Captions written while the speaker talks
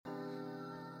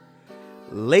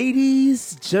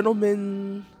Ladies,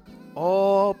 gentlemen,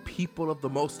 all people of the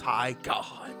Most High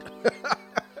God.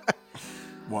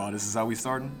 Wow, this is how we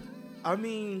starting? I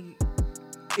mean,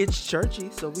 it's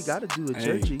churchy, so we gotta do it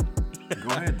churchy.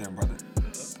 Go ahead then, brother.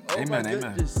 Amen,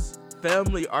 amen.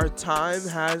 Family, our time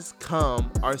has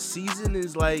come. Our season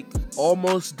is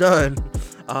almost done.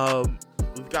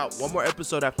 We've got one more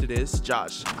episode after this.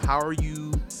 Josh, how are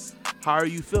you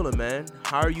feeling, man?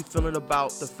 How are you feeling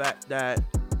about the fact that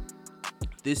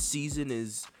this season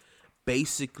is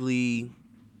basically,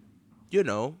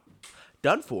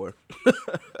 done for?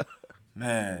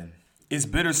 Man, it's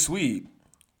bittersweet.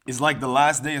 It's like the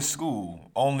last day of school,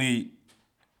 only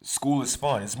school is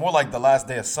fun. It's more like the last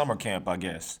day of summer camp, I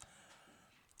guess.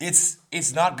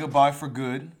 It's not goodbye for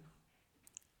good.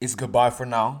 It's goodbye for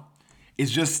now. It's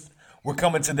just we're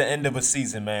coming to the end of a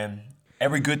season, man.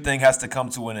 Every good thing has to come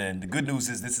to an end. The good news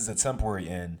is this is a temporary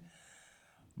end.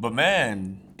 But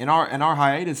man, in our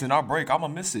hiatus, in our break, I'ma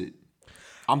miss it.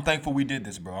 I'm thankful we did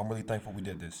this, bro. I'm really thankful we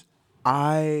did this.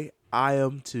 I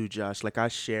am too, Josh. I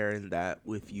share in that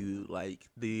with you.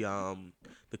 The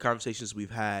conversations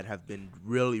we've had have been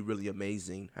really, really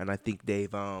amazing, and I think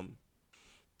they've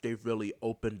really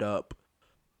opened up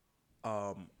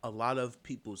a lot of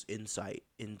people's insight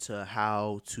into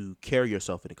how to carry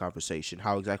yourself in a conversation,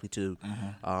 how exactly to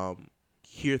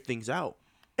hear things out,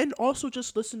 and also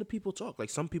just listen to people talk.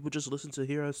 Some people just listen to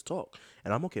hear us talk,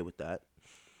 and I'm okay with that,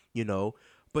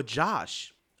 But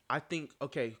Josh, I think,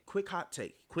 okay, hot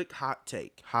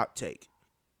take.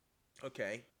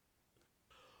 Okay.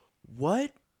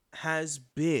 What has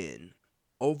been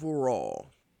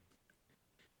overall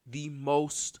the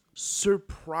most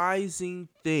surprising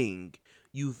thing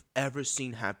you've ever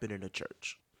seen happen in a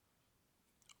church?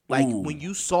 When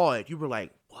you saw it, you were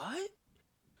like, what?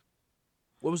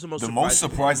 What was the most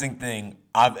surprising thing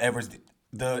I've ever...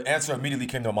 The answer immediately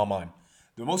came to my mind.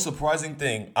 The most surprising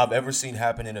thing I've ever seen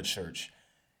happen in a church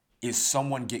is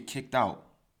someone get kicked out.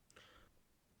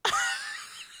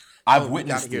 I've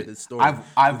witnessed hear it. This story.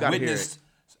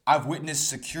 I've witnessed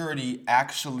security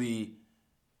actually.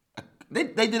 They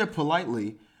did it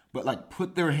politely, but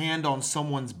put their hand on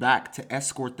someone's back to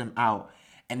escort them out,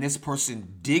 and this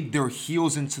person dig their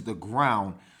heels into the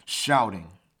ground,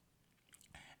 shouting.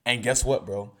 And guess what,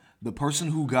 bro? The person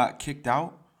who got kicked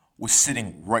out was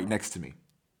sitting right next to me.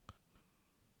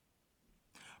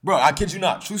 Bro, I kid you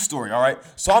not. True story, all right?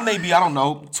 So I may be,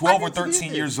 12 or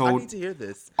 13 years old. I need to hear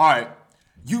this. All right.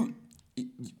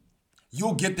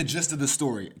 You'll get the gist of the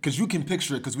story because you can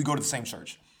picture it because we go to the same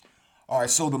church. All right,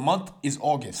 so the month is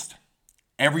August.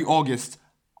 Every August,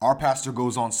 our pastor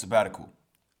goes on sabbatical.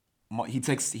 He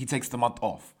takes the month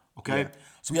off, okay? Yeah.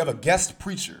 So we have a guest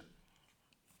preacher.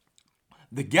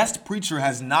 The guest preacher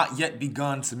has not yet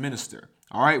begun to minister.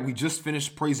 All right, we just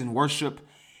finished praise and worship.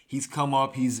 He's come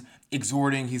up, he's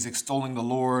exhorting, he's extolling the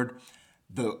Lord.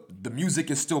 The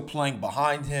music is still playing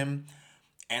behind him.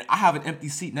 And I have an empty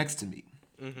seat next to me.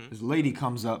 Mm-hmm. This lady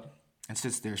comes up and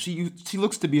sits there. She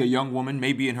looks to be a young woman,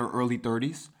 maybe in her early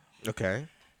 30s. Okay.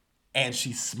 And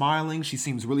she's smiling. She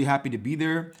seems really happy to be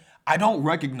there. I don't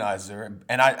recognize her.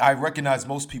 And I recognize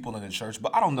most people in the church,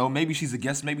 but I don't know. Maybe she's a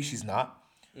guest, maybe she's not.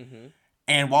 Mm-hmm.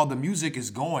 And while the music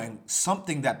is going,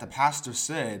 something that the pastor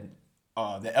said,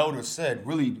 the elder said,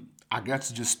 really, I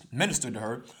guess, just ministered to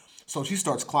her. So she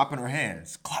starts clapping her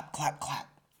hands. Clap, clap, clap.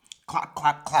 Clap,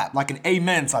 clap, clap. Like an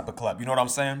amen type of clap. You know what I'm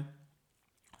saying?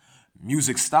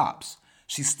 Music stops.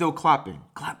 She's still clapping.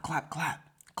 Clap, clap, clap.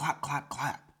 Clap, clap,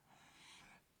 clap.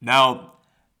 Now,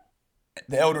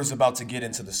 the elder's about to get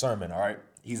into the sermon, all right?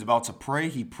 He's about to pray.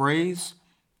 He prays.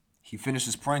 He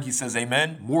finishes praying. He says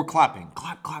amen. More clapping.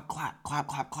 Clap, clap, clap. Clap,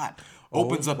 clap, clap.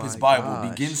 Opens up his Bible.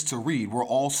 Begins to read. We're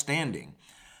all standing.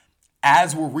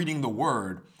 As we're reading the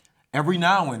word, every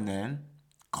now and then,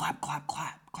 clap, clap,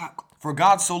 clap, clap. For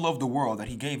God so loved the world that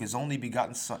he gave his only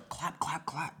begotten son. Clap, clap,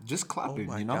 clap. Just clapping,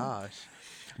 Oh my gosh.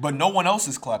 But no one else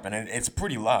is clapping, and it's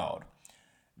pretty loud.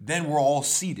 Then we're all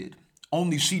seated.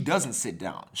 Only she doesn't sit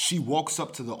down. She walks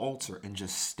up to the altar and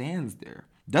just stands there.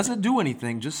 Doesn't do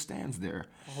anything, just stands there.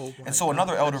 And so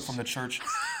another elder from the church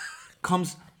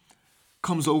comes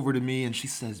over to me and she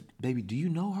says, "Baby, do you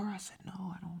know her?" I said, "No,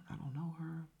 I don't know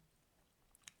her."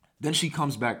 Then she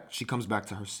comes back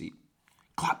to her seat.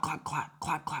 Clap, clap, clap,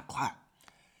 clap, clap, clap.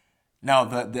 Now,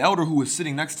 the elder who was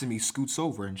sitting next to me scoots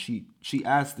over and she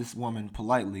asked this woman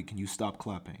politely, "Can you stop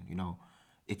clapping?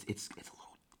 It's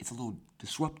a little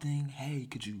disrupting. Hey,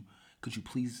 could you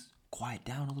please quiet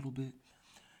down a little bit?"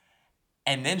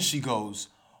 And then she goes,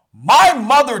 "My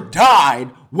mother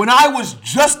died when I was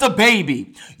just a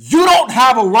baby. You don't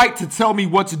have a right to tell me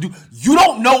what to do. You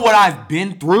don't know what I've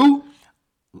been through."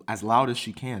 as loud as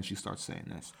she can, she starts saying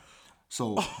this.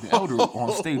 So the elder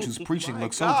on stage who's preaching My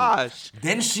looks over. gosh.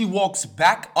 Then she walks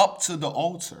back up to the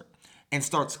altar and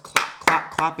starts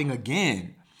clapping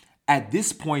again. At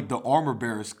this point, the armor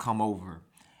bearers come over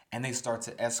and they start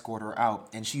to escort her out.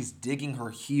 And she's digging her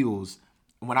heels.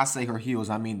 When I say her heels,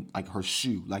 I mean like her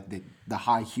shoe, like the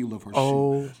high heel of her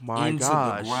Oh shoe my into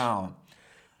gosh. the ground.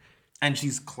 And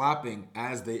she's clapping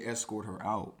as they escort her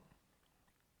out.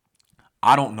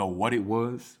 I don't know what it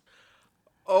was.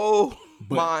 Oh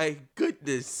my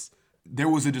goodness. There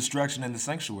was a distraction in the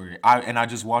sanctuary. I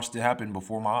just watched it happen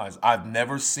before my eyes. I've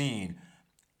never seen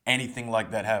anything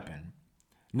like that happen.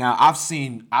 Now I've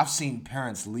seen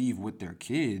parents leave with their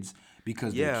kids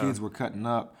because their Yeah. kids were cutting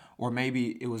up, or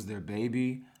maybe it was their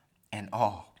baby, and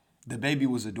the baby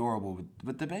was adorable,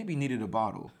 but the baby needed a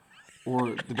bottle,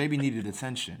 or the baby needed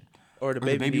attention, Or the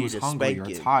baby was needed a hungry or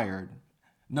spanking. tired.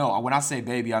 No, when I say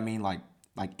baby, I mean like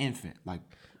infant, like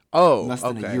Oh, less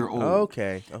than a okay. year old.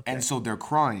 Okay. Okay. And so they're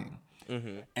crying.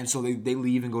 And so they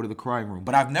leave and go to the crying room.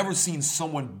 But I've never seen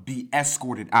someone be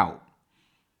escorted out.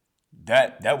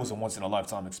 That was a once in a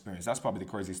lifetime experience. That's probably the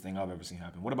craziest thing I've ever seen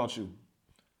happen. What about you?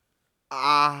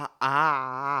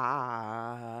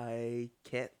 I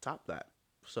can't top that.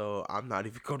 So I'm not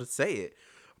even going to say it.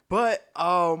 But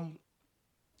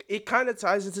it kind of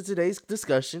ties into today's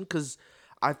discussion cuz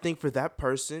I think for that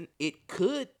person it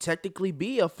could technically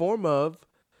be a form of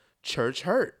church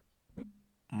hurt.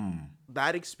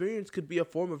 That experience could be a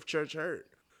form of church hurt.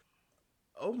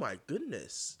 Oh my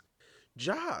goodness.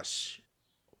 Josh.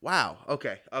 Wow.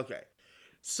 Okay. Okay.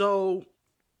 So,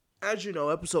 as you know,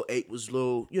 episode 8 was a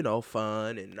little,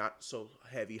 fun and not so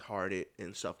heavy-hearted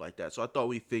and stuff like that. So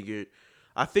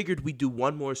I figured we'd do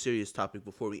one more serious topic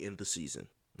before we end the season.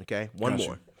 Okay? One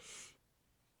Gotcha.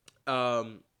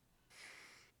 more.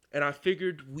 And I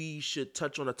figured we should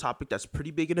touch on a topic that's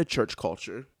pretty big in the church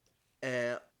culture.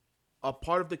 And a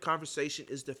part of the conversation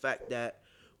is the fact that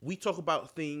we talk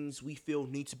about things we feel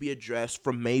need to be addressed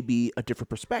from maybe a different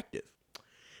perspective.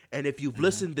 And if you've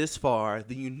listened this far,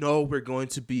 then you know what we're going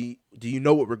to be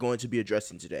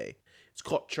addressing today. It's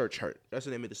called church hurt. That's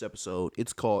the name of this episode.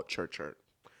 It's called church hurt.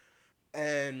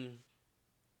 And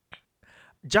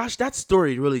Josh, that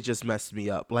story really just messed me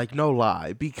up. Like, no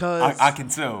lie. Because I can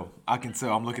tell.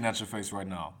 I'm looking at your face right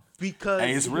now.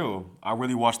 Hey, it's real. I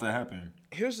really watched that happen.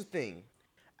 Here's the thing.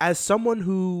 As someone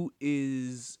who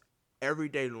is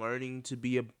everyday learning to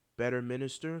be a better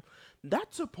minister,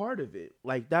 that's a part of it.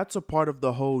 Like, that's a part of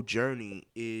the whole journey,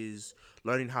 is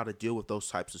learning how to deal with those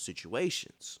types of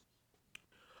situations.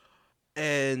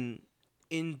 And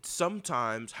in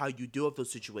sometimes how you deal with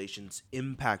those situations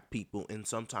impact people in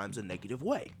sometimes a negative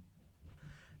way.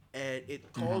 And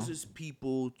it causes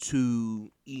people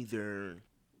to either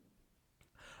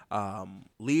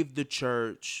leave the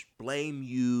church, blame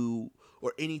you,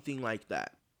 or anything like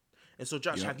that. And so,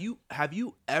 Josh, Yep. have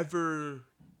you ever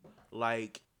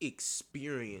like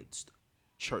experienced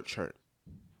church hurt?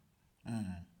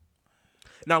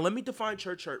 Now, let me define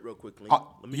church hurt real quickly.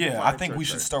 Let me Yeah, define I think we church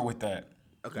should hurt. start with that.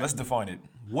 Okay. Let's define it.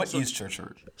 What is church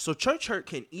hurt? So church hurt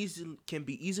can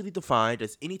be easily defined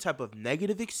as any type of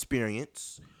negative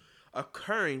experience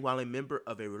occurring while a member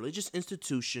of a religious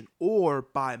institution or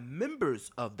by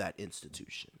members of that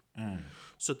institution.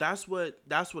 So that's what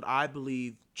I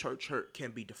believe church hurt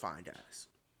can be defined as.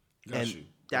 Got And you.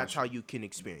 that's how you can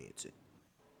experience it.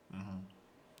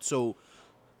 So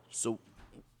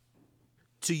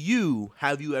to you,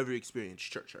 have you ever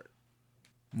experienced church hurt?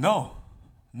 No.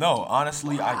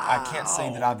 Honestly, I can't say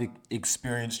that I've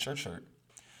experienced church hurt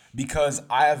because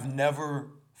I have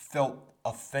never felt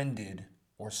offended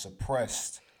or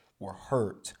suppressed or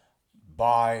hurt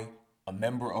by a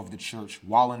member of the church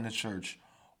while in the church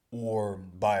or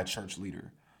by a church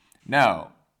leader.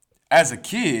 Now, as a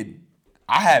kid,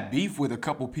 I had beef with a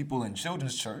couple people in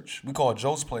children's church. We call it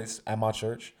Joe's Place at my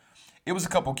church. It was a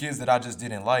couple kids that I just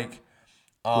didn't like.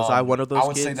 Was I one of those I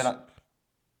would kids? say that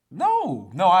No,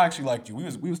 I actually liked you.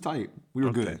 We was tight. We were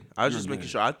Okay. good. I was We just were making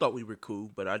good. sure. I thought we were cool,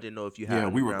 but I didn't know if you had Yeah,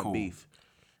 we were underground cool. beef.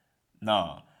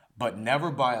 Nah, but never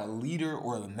by a leader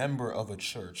or a member of a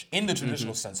church. In the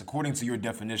traditional sense, according to your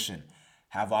definition,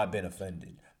 have I been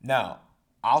offended. Now,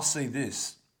 I'll say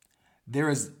this.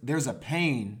 There's a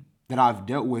pain that I've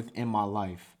dealt with in my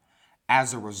life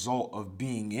as a result of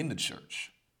being in the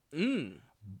church.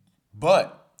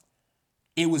 But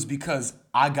it was because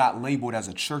I got labeled as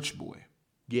a church boy.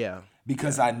 Yeah.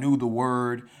 Because I knew the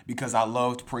word, because I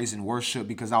loved praise and worship,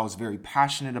 because I was very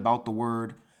passionate about the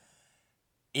word.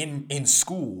 In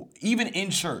school, even in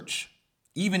church,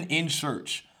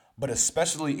 but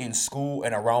especially in school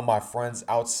and around my friends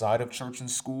outside of church and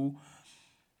school,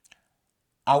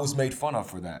 I was made fun of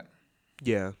for that.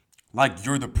 Yeah. Like,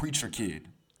 you're the preacher kid.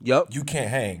 Yep. You can't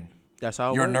hang. That's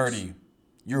how it You're works. nerdy.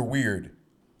 You're weird.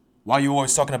 Why you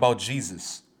always talking about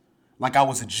Jesus? Like I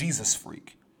was a Jesus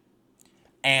freak.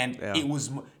 And Yeah. it was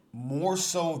more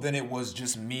so than it was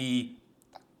just me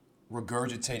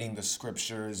regurgitating the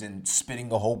scriptures and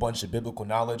spitting a whole bunch of biblical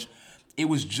knowledge. It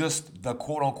was just the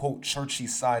quote unquote churchy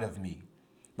side of me.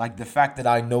 Like the fact that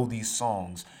I know these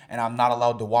songs and I'm not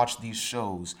allowed to watch these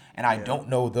shows and I don't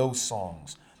know those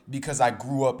songs because I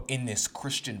grew up in this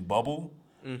Christian bubble.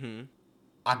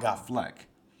 I got flack.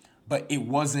 But it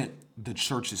wasn't the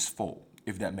church's fault,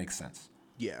 if that makes sense.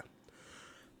 Yeah.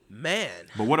 Man.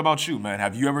 But what about you, man?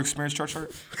 Have you ever experienced church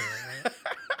hurt?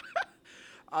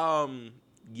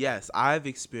 Yes, I've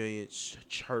experienced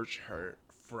church hurt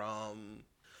from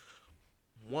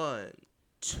 1,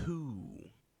 2,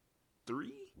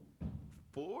 3,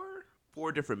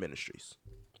 4 different ministries.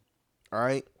 All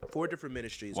right, 4 different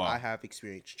ministries. Wow. I have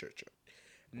experienced church hurt.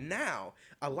 Now,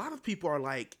 a lot of people are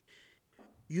like,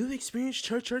 "You've experienced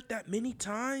church hurt that many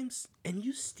times, and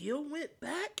you still went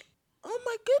back? Oh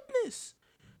my goodness!"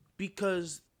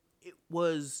 Because it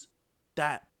was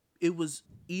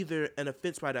either an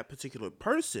offense by that particular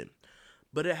person,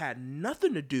 but it had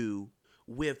nothing to do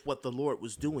with what the Lord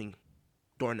was doing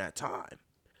during that time.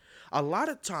 A lot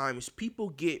of times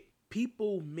people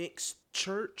mix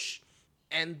church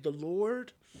and the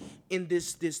Lord in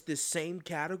this same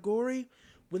category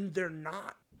when they're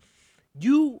not.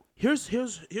 Here's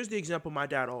the example my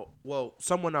dad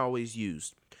someone always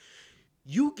used.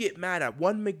 You get mad at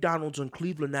one McDonald's on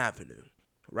Cleveland Avenue,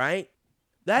 right?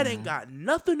 That ain't got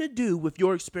nothing to do with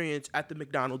your experience at the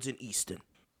McDonald's in Easton.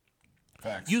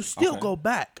 Facts. You still Okay. go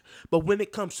back. But when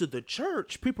it comes to the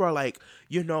church, people are like,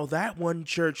 that one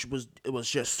church was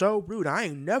just so rude. I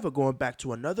ain't never going back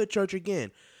to another church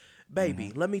again.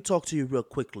 Baby, let me talk to you real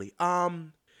quickly.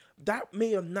 That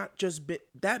may have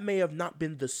not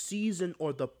been the season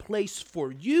or the place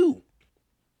for you,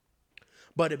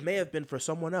 but it may have been for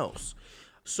someone else.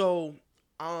 So,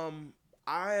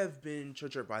 I have been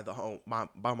church hurt by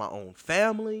by my own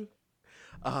family,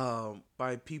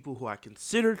 by people who I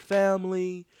considered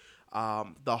family.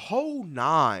 The whole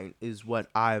nine is what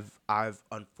I've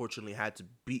unfortunately had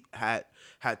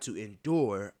to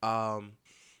endure.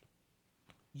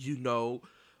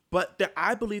 But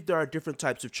I believe there are different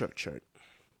types of church hurt.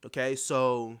 Okay,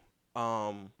 so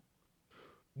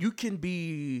you can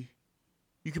be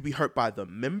hurt by the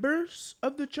members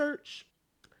of the church,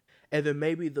 and then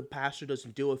maybe the pastor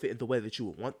doesn't deal with it in the way that you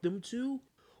would want them to,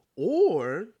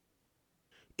 or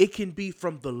it can be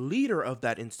from the leader of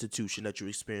that institution that you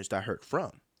experienced that hurt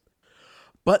from.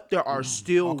 But there are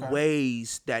still okay.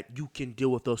 ways that you can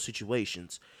deal with those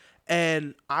situations.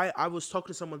 And I was talking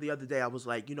to someone the other day. I was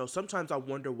like, sometimes I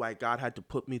wonder why God had to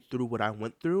put me through what I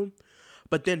went through.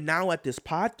 But then now at this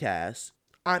podcast,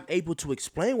 I'm able to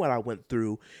explain what I went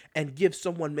through and give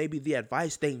someone maybe the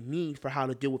advice they need for how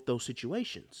to deal with those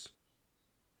situations.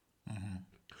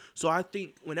 So I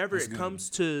think whenever That's it good. comes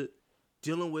to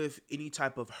dealing with any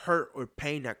type of hurt or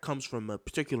pain that comes from a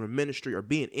particular ministry or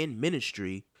being in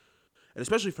ministry, and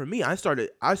especially for me, I started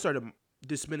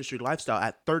this ministry lifestyle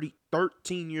at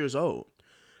 13 years old.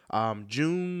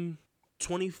 June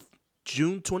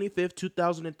 25th,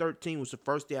 2013 was the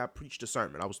first day I preached a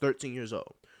sermon. I was 13 years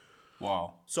old.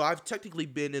 Wow. So I've technically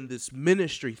been in this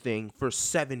ministry thing for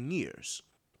 7 years.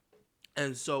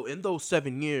 And so in those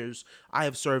 7 years, I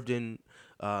have served in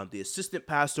the assistant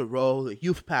pastor role, the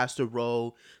youth pastor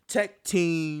role, tech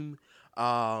team,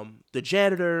 the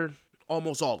janitor,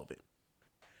 almost all of it.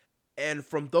 And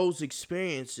from those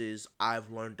experiences,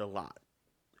 I've learned a lot.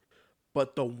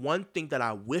 But the one thing that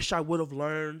I wish I would have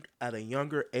learned at a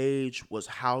younger age was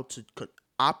how to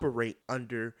operate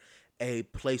under a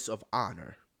place of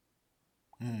honor.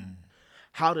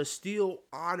 How to still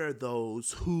honor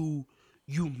those who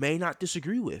you may not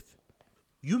disagree with.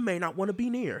 You may not want to be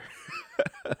near.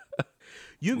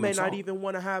 You may not even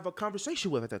want to have a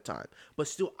conversation with at that time, but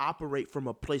still operate from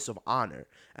a place of honor.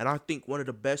 And I think one of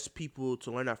the best people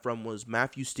to learn that from was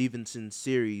Matthew Stevenson's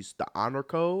series, The Honor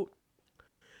Code.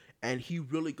 And he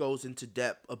really goes into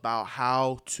depth about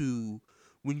how to,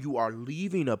 when you are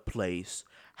leaving a place,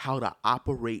 how to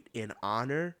operate in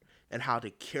honor and how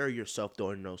to carry yourself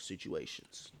during those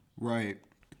situations. Right.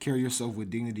 Carry yourself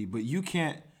with dignity, but you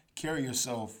can't carry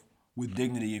yourself with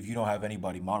dignity if you don't have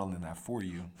anybody modeling that for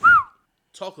you.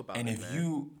 Talk about And it, if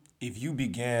man. you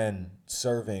began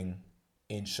serving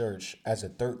in church as a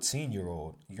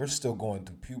 13-year-old, you're still going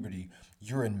through puberty.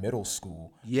 You're in middle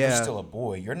school. Yeah. You're still a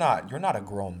boy. You're not a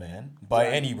grown man by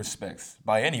any respects,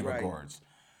 by any regards.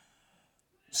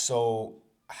 So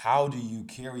how do you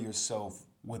carry yourself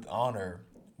with honor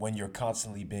when you're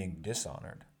constantly being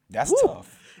dishonored. That's Woo!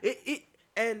 tough. It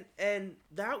and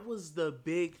that was the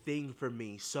big thing for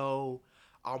me. So,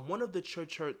 one of the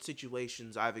church hurt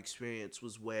situations I've experienced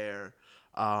was where,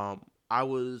 um, I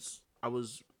was I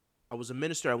was I was a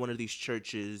minister at one of these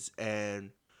churches,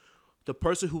 and the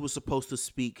person who was supposed to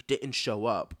speak didn't show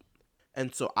up,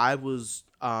 and so I was,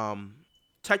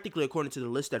 technically, according to the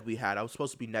list that we had, I was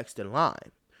supposed to be next in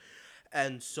line.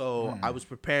 And so I was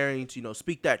preparing to,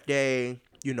 speak that day,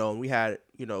 and we had,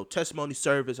 testimony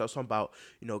service. I was talking about,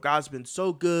 God's been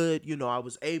so good. I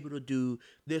was able to do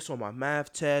this on my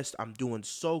math test. I'm doing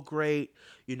so great.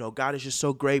 God is just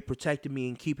so great, protecting me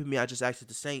and keeping me. I just asked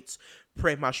the saints,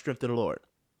 pray my strength to the Lord,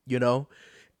 you know?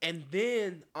 And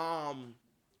then,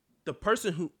 the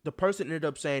person ended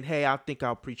up saying, "Hey, I think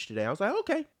I'll preach today." I was like,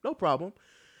 "Okay, no problem."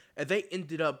 And they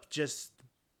ended up just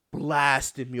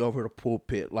blasting me over the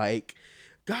pulpit like,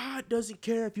 God doesn't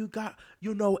care if you got,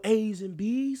 A's and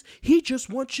B's. He just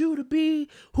wants you to be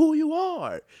who you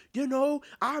are.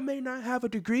 I may not have a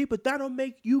degree, but that'll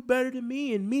make you better than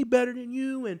me and me better than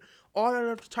you, and all that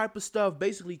other type of stuff,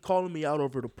 basically calling me out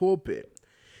over the pulpit.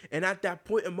 And at that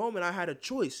point in moment, I had a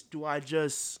choice. Do I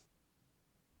just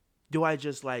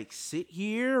like sit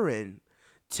here and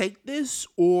take this,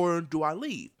 or do I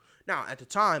leave? Now, at the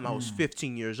time, I was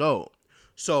 15 years old.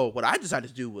 So what I decided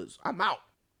to do was, I'm out.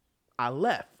 I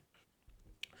left.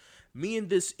 Me and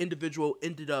this individual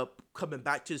ended up coming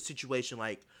back to the situation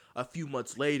like a few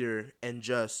months later and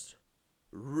just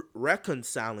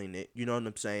reconciling it. You know what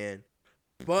I'm saying?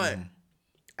 But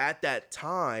at that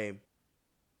time,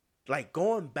 like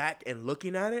going back and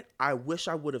looking at it, I wish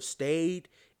I would have stayed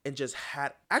and just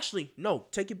had. Actually, no,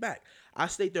 take it back. I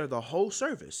stayed there the whole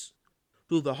service.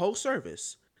 Through the whole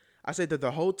service. I stayed there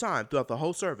the whole time, throughout the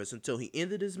whole service, until he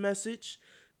ended his message,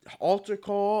 altar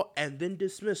call, and then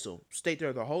dismissal. Stayed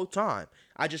there the whole time.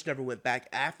 I just never went back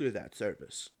after that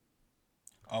service.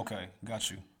 Okay,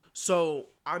 got you. So,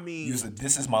 I You mean, said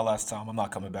this is my last time. I'm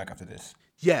not coming back after this.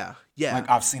 yeah, yeah. Like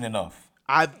I've seen enough.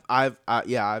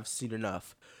 I've seen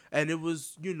enough. And it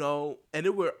was, and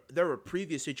there were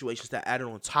previous situations that added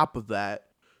on top of that,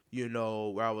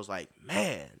 where I was like,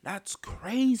 man, that's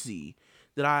crazy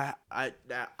that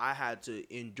I had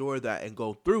to endure that and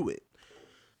go through it.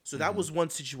 So that was one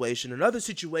situation. Another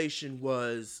situation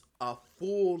was a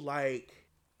full like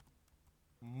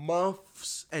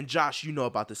months, and Josh, you know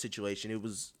about the situation. It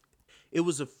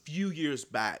was a few years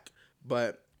back,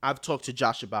 but I've talked to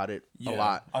Josh about it a Yeah,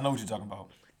 lot. I know what you're talking about.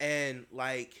 And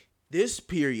like this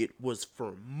period was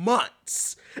for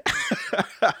months.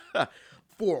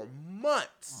 For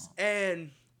months.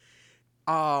 And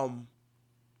um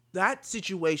that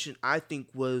situation, I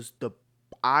think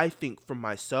for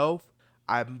myself,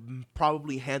 I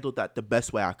probably handled that the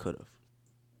best way I could have.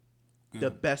 The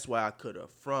Good. best way I could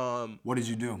have. What did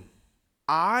you do?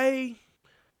 I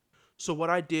So what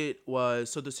I did was,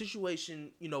 so the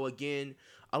situation, again,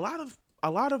 a lot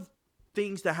of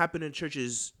things that happen in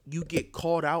churches, you get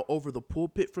called out over the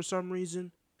pulpit for some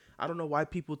reason. I don't know why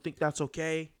people think that's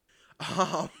okay.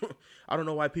 Um, I don't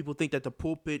know why people think that the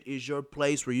pulpit is your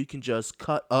place where you can just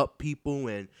cut up people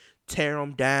and tear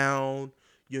them down.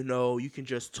 You can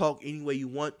just talk any way you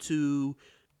want to.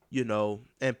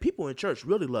 And people in church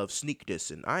really love sneak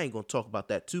dissing. I ain't gonna talk about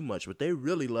that too much, but they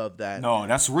really love that. No,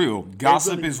 that's real. They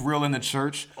Gossip really, is real in the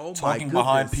church. oh my Talking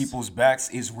behind goodness. people's backs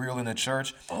is real in the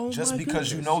church. Oh Just my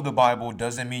because you goodness. know the Bible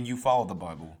doesn't mean you follow the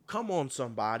Bible. Come on,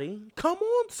 somebody. Come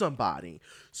on, somebody.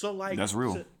 So like That's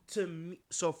real. to me,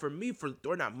 so for me, for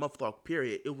during that month long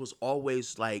period, it was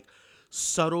always like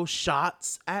subtle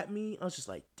shots at me. I was just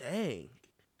like, dang.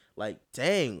 Like,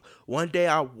 dang. One day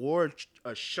I wore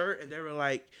a shirt and they were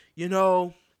like,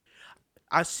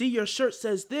 I see your shirt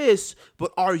says this,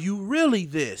 but are you really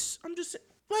this? I'm just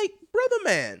like, brother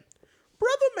man,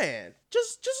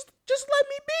 just let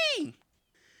me be.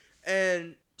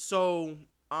 And so,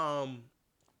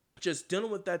 just dealing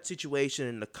with that situation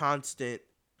and the constant,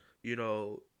 you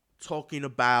know, talking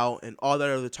about and all that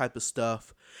other type of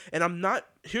stuff. And I'm not.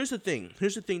 Here's the thing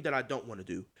that I don't want to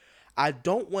do. I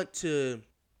don't want to.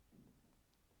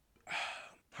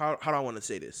 How do I want to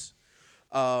say this?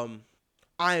 Um,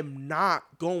 I am not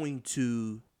going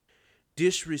to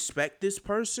disrespect this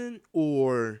person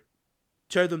or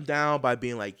tear them down by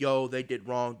being like, yo, they did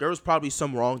wrong. There was probably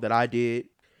some wrong that I did.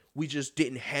 We just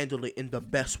didn't handle it in the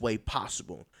best way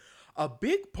possible. A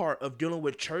big part of dealing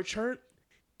with church hurt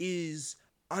is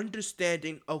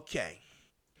understanding, okay,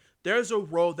 there's a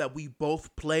role that we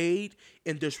both played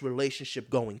in this relationship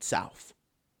going south.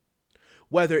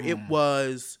 Whether it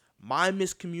was my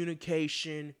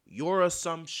miscommunication, your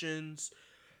assumptions,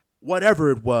 whatever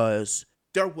it was,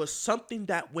 there was something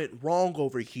that went wrong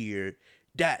over here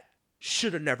that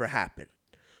should have never happened.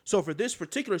 So for this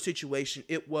particular situation,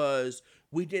 it was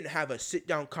we didn't have a sit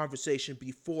down conversation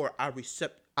before I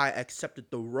accepted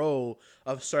the role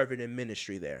of serving in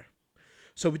ministry there.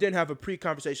 So we didn't have a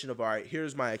pre-conversation of, all right,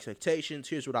 here's my expectations,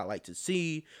 here's what I like to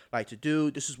see, like to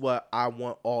do, this is what I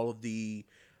want all of the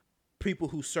people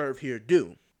who serve here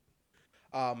do.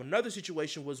 Another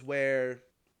situation was where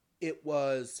it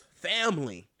was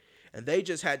family, and they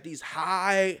just had these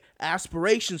high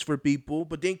aspirations for people,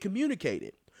 but didn't communicate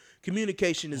it.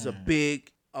 Communication is a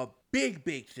big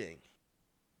thing.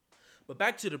 But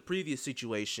back to the previous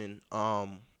situation,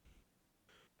 in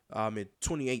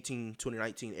 2018,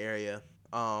 2019 area,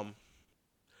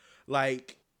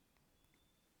 like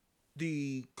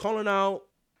the calling out,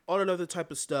 all that other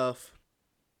type of stuff.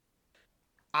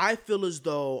 I feel as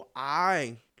though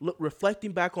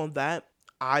reflecting back on that,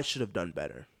 I should have done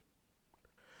better.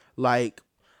 Like,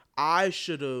 I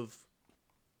should have,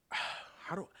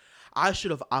 how do, I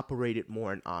should have operated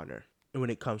more in honor when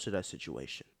it comes to that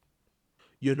situation.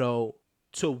 You know,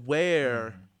 to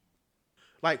where,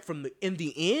 like, in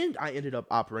the end, I ended up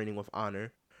operating with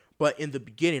honor, but in the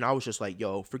beginning, I was just like,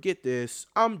 yo, forget this,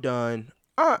 I'm done.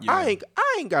 Yeah. I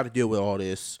ain't got to deal with all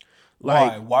this.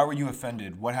 Why? Like, Why were you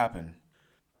offended? What happened?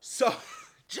 so,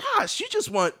 Josh, you just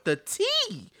want the tea.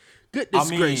 I Goodness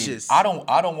mean, gracious. I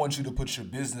don't want you to put your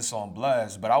business on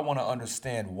blast, but I want to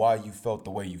understand why you felt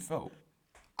the way you felt.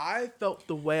 I felt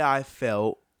the way I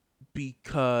felt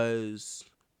because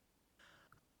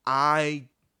I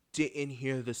didn't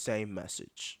hear the same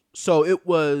message. So it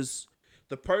was,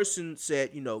 the person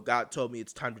said, God told me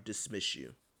it's time to dismiss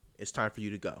you. It's time for you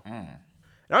to go. And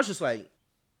I was just like,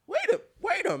 wait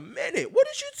a minute. What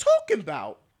are you talking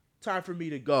about? Time for me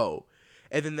to go.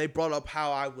 And then they brought up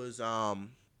how I was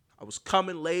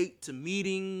coming late to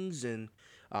meetings, and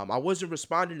I wasn't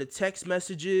responding to text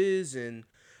messages, and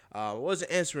I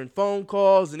wasn't answering phone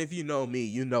calls. And if you know me,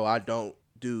 you know I don't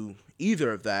do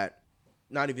either of that.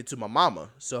 Not even to my mama.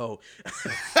 So,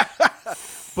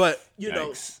 but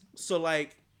Yikes. so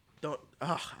like,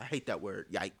 I hate that word.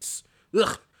 Yikes.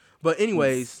 Ugh. But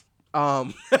anyways,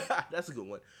 that's a good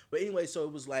one. But anyway, so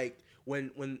it was like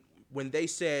when they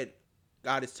said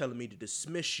God is telling me to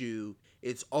dismiss you,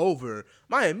 it's over.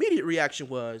 My immediate reaction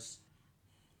was,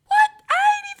 what?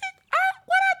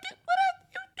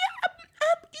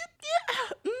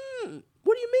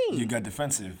 What do you mean? You got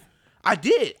defensive. I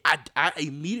did. I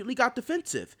immediately got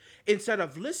defensive instead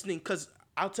of listening, because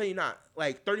I'll tell you not,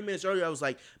 like 30 minutes earlier, I was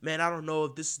like, man, I don't know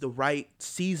if this is the right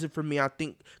season for me. I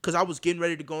think, because I was getting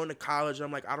ready to go into college. And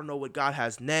I'm like, I don't know what God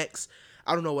has next.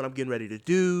 I don't know what I'm getting ready to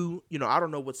do. I don't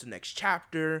know what's the next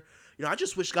chapter. I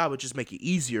just wish God would just make it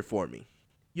easier for me.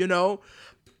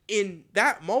 In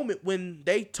that moment when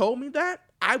they told me that,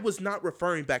 I was not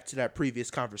referring back to that previous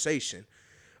conversation.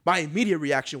 My immediate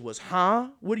reaction was, huh?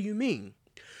 What do you mean?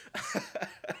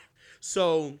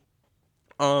 So,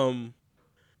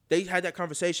 they had that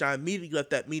conversation. I immediately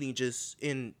left that meeting just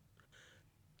in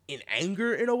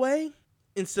anger, in a way,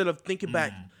 instead of thinking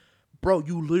back, bro,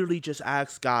 you literally just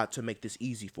asked God to make this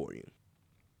easy for you.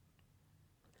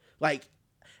 Like,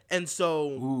 and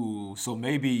so, Ooh, so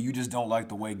maybe you just don't like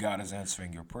the way God is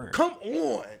answering your prayer. come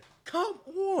on.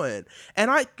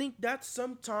 And I think that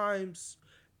sometimes,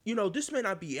 this may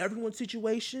not be everyone's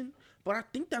situation, but I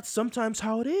think that's sometimes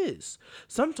how it is.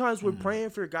 Sometimes we're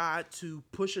praying for God to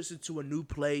push us into a new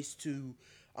place, to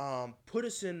put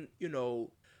us in,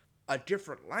 a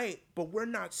different light, but we're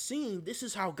not seeing this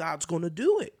is how God's going to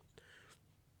do it.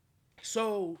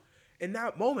 So in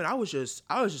that moment, I was just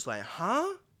like,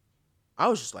 huh? I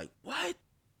was just like, what?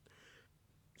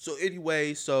 So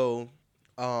anyway,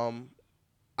 I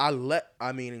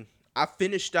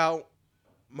finished out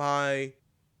my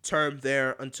term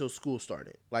there until school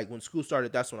started. Like, when school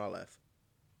started, that's when I left.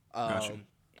 Gotcha.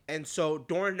 And so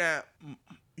during that,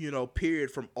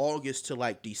 period from August to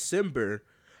like December,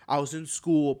 I was in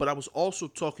school, but I was also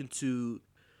talking to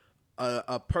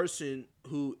a person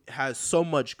who has so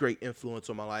much great influence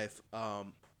on my life,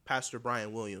 Pastor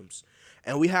Brian Williams.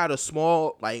 And we had a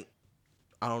small, like,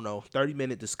 I don't know,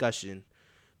 30-minute discussion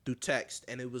through text.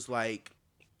 And it was like,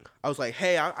 I was like,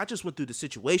 hey, I just went through the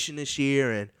situation this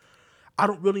year, and I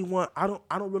don't really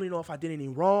know if I did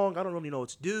anything wrong. I don't really know what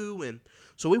to do. And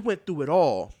so we went through it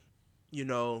all,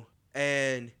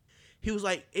 and he was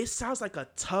like, it sounds like a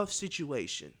tough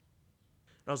situation.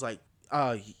 And I was like,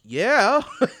 yeah.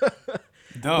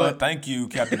 Duh, thank you,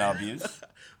 Captain Obvious.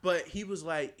 But he was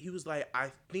like,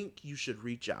 I think you should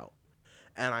reach out,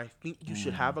 and I think you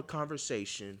should have a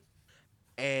conversation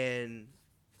and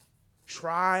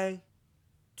try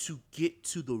to get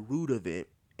to the root of it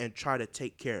and try to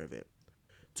take care of it.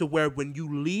 To where when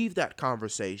you leave that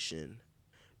conversation,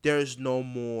 there's no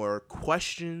more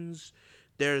questions,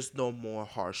 there's no more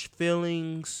harsh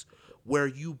feelings, where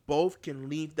you both can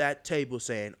leave that table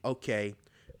saying, okay,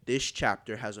 this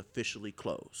chapter has officially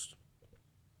closed.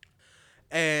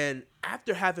 And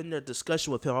after having that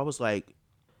discussion with him, I was like,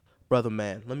 brother,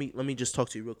 man, let me just talk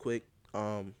to you real quick.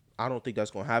 I don't think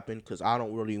that's gonna happen because I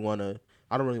don't really want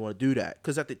to do that.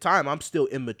 Because at the time, I'm still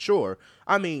immature.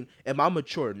 I mean, am I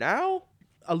mature now?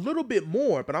 A little bit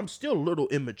more, but I'm still a little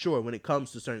immature when it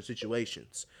comes to certain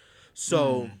situations.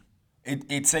 So,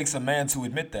 It takes a man to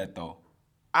admit that, though.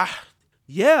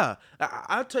 yeah,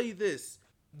 I'll tell you this.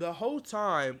 The whole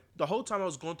time I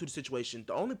was going through the situation,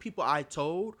 the only people I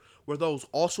told were those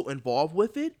also involved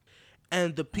with it,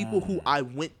 and the people who I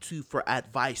went to for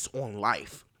advice on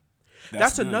life.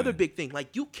 That's another good. big thing.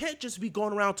 Like, you can't just be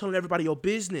going around telling everybody your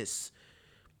business.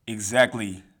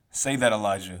 Exactly. Say that,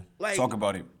 Elijah. Like, Talk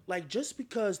about it. like just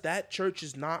because that church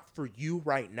is not for you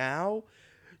right now,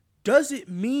 does it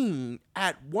mean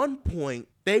at one point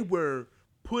they were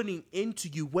putting into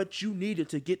you what you needed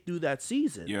to get through that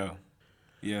season? Yeah.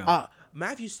 Yeah.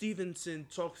 Matthew Stevenson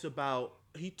talks about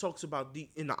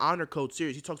in the Honor Code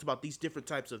series, he talks about these different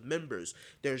types of members.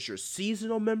 There's your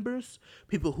seasonal members,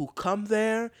 people who come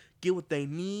there, get what they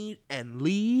need, and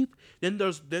leave. Then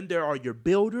there are your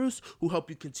builders who help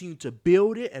you continue to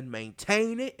build it and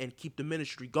maintain it and keep the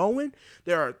ministry going.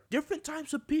 There are different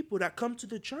types of people that come to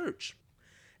the church.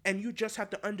 And you just have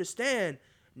to understand,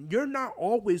 you're not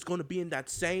always going to be in that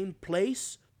same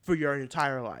place for your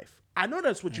entire life. I know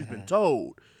that's what you've been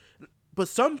told. But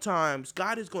sometimes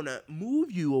God is going to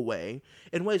move you away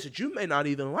in ways that you may not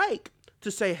even like,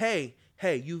 to say, hey,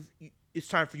 it's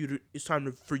time for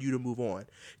you to move on.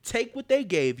 Take what they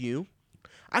gave you.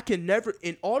 I can never,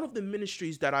 in all of the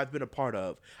ministries that I've been a part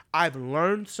of, I've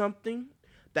learned something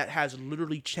that has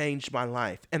literally changed my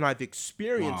life, and I've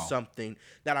experienced something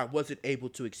that I wasn't able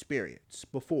to experience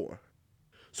before.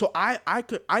 So I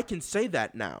can say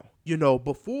that now. You know,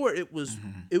 before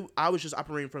I was just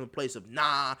operating from a place of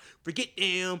forget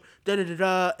them, da da da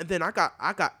da, and then I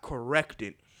got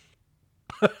corrected.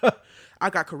 I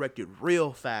got corrected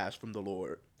real fast from the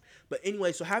Lord. But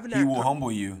anyway, so having that, He will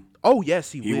humble you. oh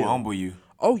yes, he He will will. humble you.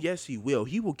 Oh yes, he will.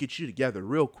 He will get you together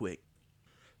real quick.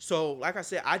 So, like I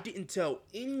said, I didn't tell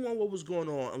anyone what was going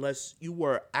on unless you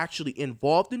were actually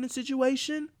involved in the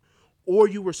situation or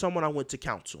you were someone I went to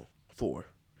counsel for.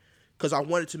 Because I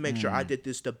wanted to make sure I did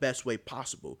this the best way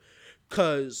possible.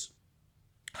 Because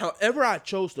however I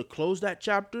chose to close that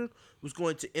chapter was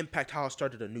going to impact how I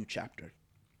started a new chapter.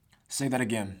 Say that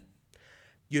again.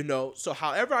 You know, so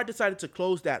however I decided to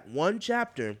close that one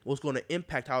chapter was going to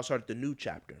impact how I started the new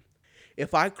chapter.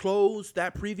 If I closed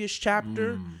that previous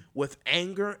chapter with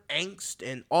anger, angst,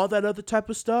 and all that other type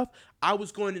of stuff, I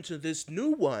was going into this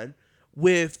new one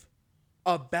with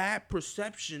a bad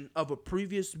perception of a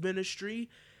previous ministry,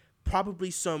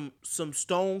 probably some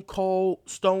stone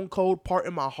cold part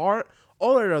in my heart,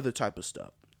 all that other type of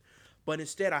stuff. But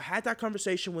instead, I had that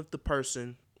conversation with the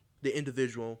person, the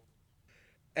individual,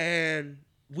 and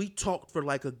we talked for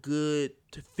like a good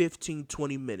 15,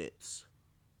 20 minutes.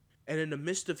 And in the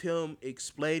midst of him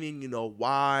explaining,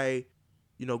 why,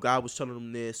 God was telling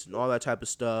him this and all that type of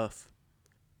stuff,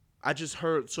 I just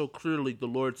heard so clearly the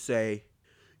Lord say,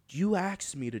 you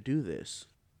asked me to do this.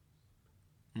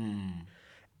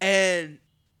 And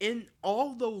in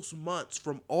all those months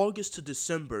from August to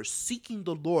December, seeking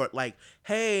the Lord, like,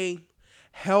 hey,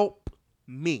 help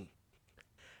me.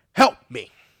 Help me.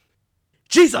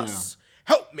 Jesus,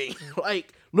 help me.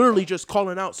 Like, literally just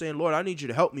calling out saying, Lord, I need you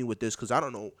to help me with this because I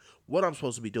don't know what I'm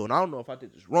supposed to be doing. I don't know if I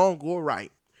did this wrong or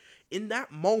right. In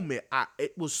that moment,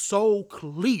 it was so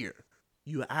clear.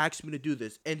 You asked me to do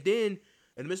this. And then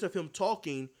in the midst of him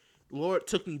talking, the Lord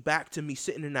took me back to me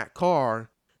sitting in that car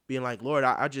being like, Lord,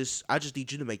 I just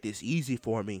need you to make this easy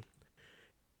for me.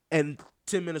 And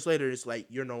 10 minutes later, it's like,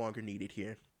 you're no longer needed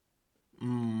here.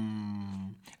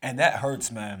 And that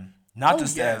hurts, man. Not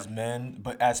just as men,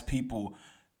 but as people.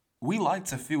 We like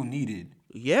to feel needed.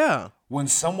 Yeah. When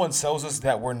someone tells us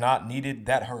that we're not needed,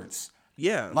 that hurts.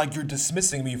 Yeah. Like you're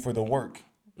dismissing me for the work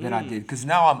that I did. Because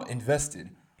now I'm invested.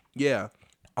 Yeah.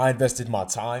 I invested my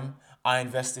time. I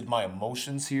invested my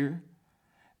emotions here.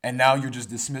 And now you're just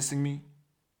dismissing me.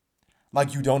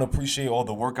 Like you don't appreciate all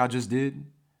the work I just did.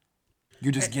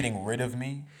 You're just getting rid of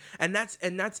me. And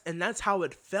that's how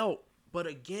it felt. But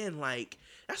again, like,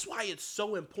 that's why it's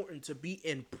so important to be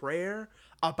in prayer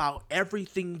about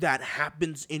everything that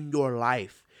happens in your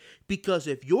life. Because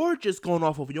if you're just going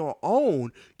off of your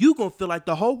own, you're going to feel like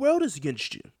the whole world is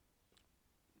against you.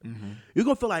 You're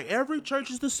going to feel like every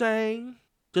church is the same.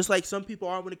 Just like some people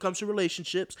are when it comes to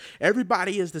relationships.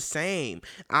 Everybody is the same.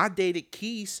 I dated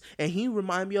Keith, and he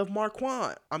reminded me of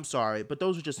Marquand. I'm sorry, but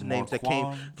those are just the names that came.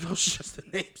 Marquand? Those are just the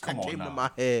names Come that on came to now.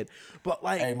 my head. But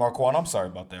like, Hey, Marquand, I'm sorry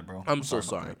about that, bro. I'm I'm so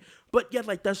sorry about sorry. that. But yeah,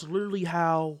 like that's literally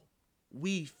how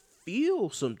we feel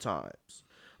sometimes.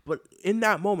 But in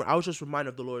that moment, I was just reminded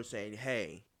of the Lord saying,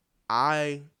 "Hey,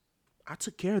 I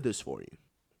took care of this for you."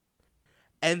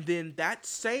 And then that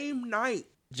same night,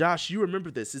 Josh, you remember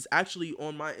this? It's actually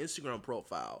on my Instagram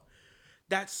profile.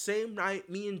 That same night,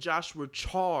 me and Josh were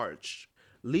charged,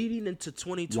 leading into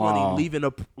 2020, Wow.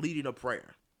 leading a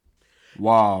prayer.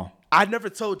 Wow. I never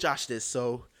told Josh this,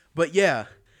 but yeah,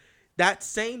 that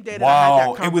same day that I had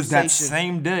that Wow. It was that conversation,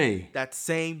 same day. that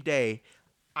same day,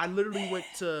 I literally went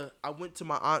to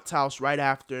my aunt's house right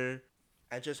after,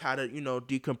 and just had to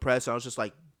decompress. I was just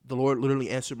like, the Lord literally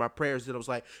answered my prayers. Then I was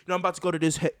like, I'm about to go to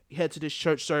this head to this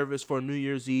church service for New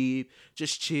Year's Eve.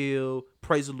 Just chill,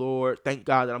 praise the Lord. Thank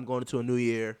God that I'm going into a new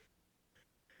year.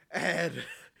 And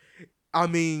I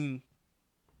mean,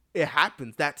 it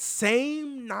happens that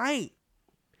same night.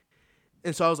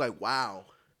 And so I was like, wow,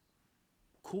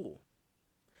 cool.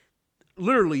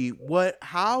 Literally,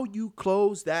 how you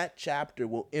close that chapter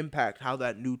will impact how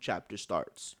that new chapter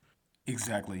starts.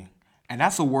 Exactly. And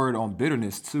that's a word on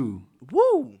bitterness too.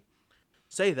 Woo!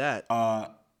 Say that.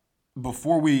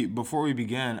 Before we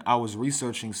began, I was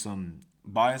researching some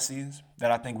biases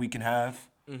that I think we can have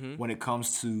when it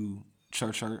comes to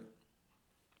church hurt.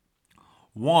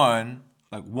 One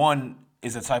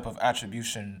is a type of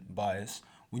attribution bias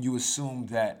when you assume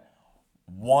that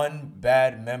one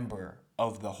bad member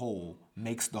of the whole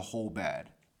makes the whole bad.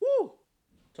 Woo!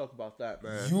 Talk about that,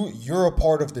 man. You're a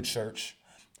part of the church,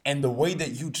 and the way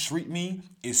that you treat me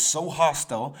is so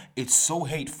hostile, it's so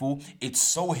hateful, it's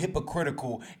so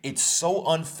hypocritical, it's so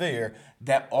unfair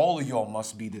that all of y'all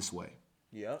must be this way.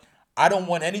 Yep. I don't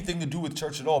want anything to do with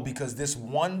church at all because this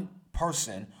one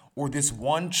person or this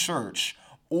one church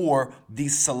or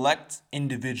these select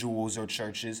individuals or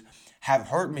churches have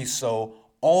hurt me, so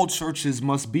all churches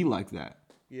must be like that.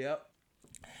 Yep.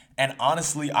 And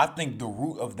honestly, I think the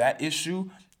root of that issue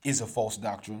is a false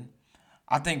doctrine.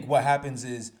 I think what happens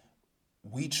is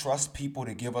we trust people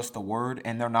to give us the word,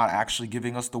 and they're not actually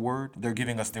giving us the word. They're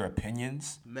giving us their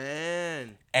opinions.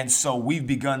 Man. And so we've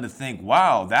begun to think,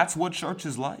 wow, that's what church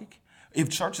is like? If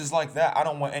church is like that, I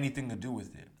don't want anything to do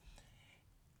with it.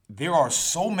 There are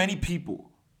so many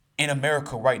people in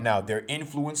America right now. They're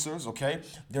influencers, okay?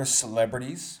 They're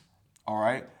celebrities, all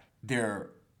right?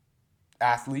 They're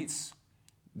athletes.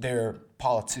 They're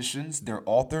politicians. They're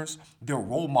authors. They're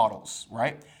role models,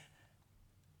 right?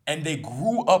 And they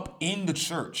grew up in the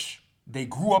church. They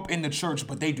grew up in the church,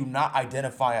 but they do not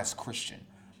identify as Christian,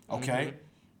 okay? Mm-hmm.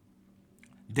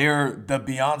 They're the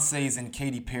Beyoncés and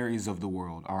Katy Perrys of the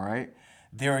world, all right?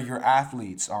 They're your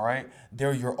athletes, all right?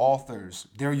 They're your authors.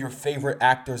 They're your favorite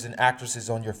actors and actresses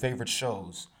on your favorite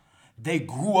shows. They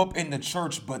grew up in the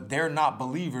church, but they're not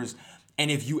believers. And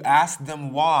if you ask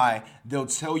them why, they'll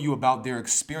tell you about their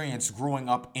experience growing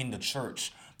up in the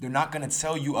church. They're not going to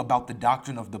tell you about the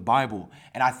doctrine of the Bible.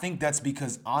 And I think that's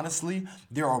because, honestly,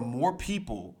 there are more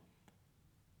people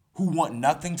who want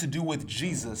nothing to do with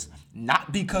Jesus,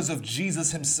 not because of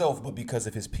Jesus himself, but because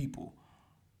of his people.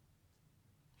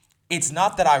 It's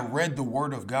not that I read the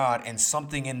word of God and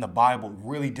something in the Bible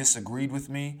really disagreed with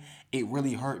me. It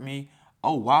really hurt me.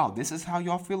 Oh, wow, this is how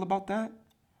y'all feel about that?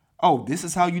 Oh, this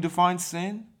is how you define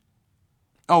sin?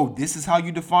 Oh, this is how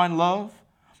you define love?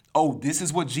 Oh, this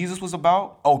is what Jesus was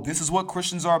about? Oh, this is what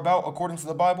Christians are about according to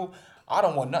the Bible? I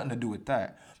don't want nothing to do with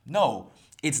that. No,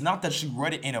 it's not that you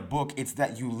read it in a book. It's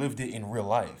that you lived it in real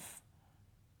life.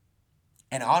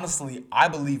 And honestly, I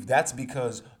believe that's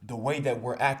because the way that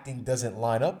we're acting doesn't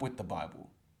line up with the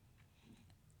Bible.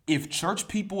 If church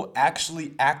people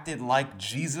actually acted like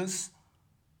Jesus,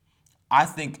 I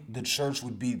think the church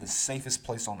would be the safest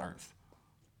place on earth.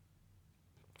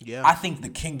 Yeah. I think the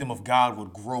kingdom of God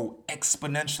would grow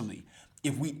exponentially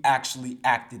if we actually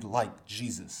acted like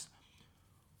Jesus.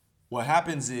 What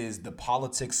happens is the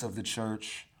politics of the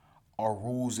church, our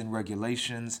rules and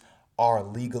regulations, our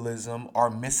legalism, our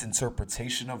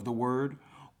misinterpretation of the word,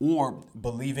 or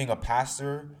believing a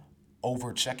pastor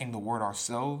over checking the word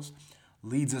ourselves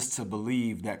leads us to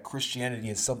believe that Christianity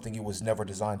is something it was never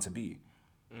designed to be.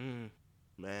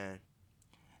 Man.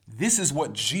 This is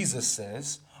what Jesus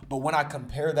says, but when I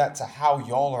compare that to how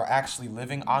y'all are actually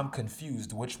living, I'm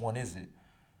confused. Which one is it?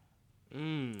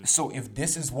 So if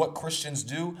this is what Christians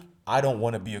do, I don't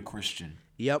want to be a Christian.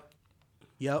 Yep.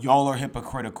 Y'all are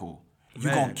hypocritical. You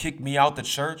Man. gonna kick me out the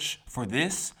church for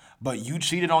this, but you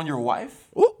cheated on your wife?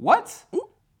 Ooh. What? Ooh.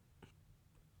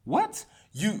 What?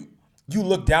 You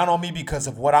look down on me because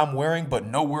of what I'm wearing, but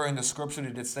nowhere in the scripture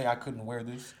did it say I couldn't wear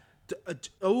this. I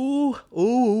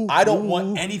don't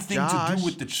want anything to do Josh.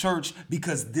 with the church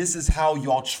because this is how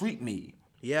y'all treat me.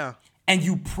 Yeah. And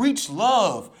you preach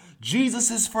love. Jesus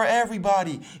is for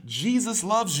everybody. Jesus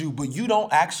loves you, but you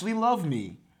don't actually love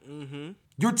me.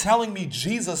 You're telling me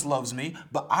Jesus loves me,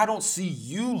 but I don't see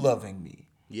you loving me.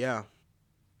 Yeah.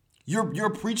 You're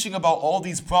preaching about all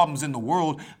these problems in the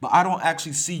world, but I don't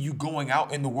actually see you going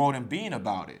out in the world and being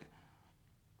about it.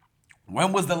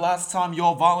 When was the last time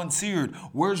y'all volunteered?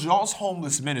 Where's y'all's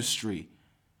homeless ministry?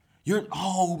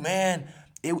 Oh man,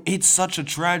 it's such a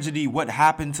tragedy what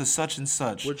happened to such and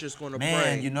such. We're just gonna Man,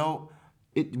 pray. you know,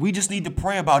 we just need to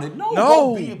pray about it. No, No,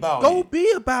 go be about go it.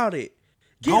 be about it.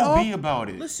 Go be about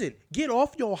it. Listen, get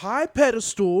off your high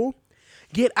pedestal.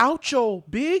 Get out your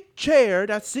big chair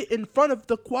that sit in front of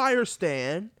the choir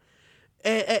stand,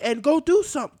 and go do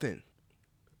something.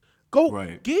 Go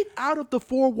Right. get out of the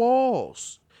four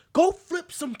walls. Go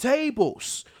flip some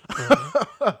tables.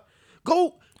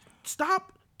 Go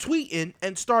stop tweeting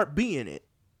and start being it.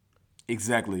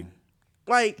 Exactly.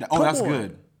 Like, Oh, come that's on.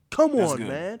 good. Come That's on, good.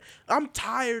 man. I'm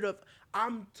tired of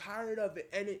it,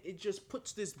 and it just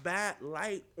puts this bad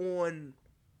light on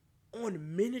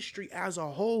ministry as a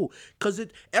whole. Cause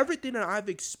everything that I've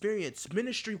experienced,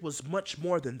 ministry was much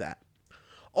more than that.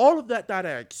 All of that I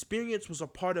experienced was a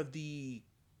part of the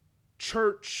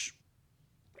church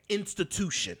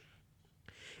institution.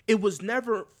 It was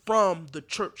never from the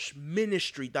church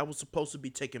ministry that was supposed to be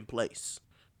taking place.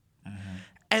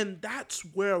 And that's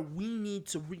where we need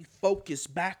to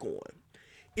refocus back on,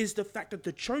 is the fact that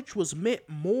the church was meant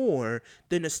more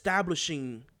than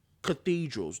establishing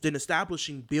cathedrals, than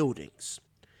establishing buildings.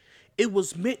 It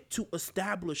was meant to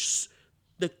establish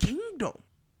the kingdom.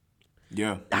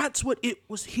 Yeah. That's what it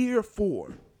was here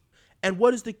for. And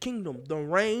what is the kingdom? The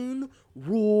reign,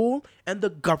 rule, and the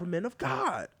government of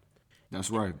God. That's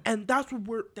right. And that's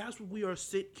what we are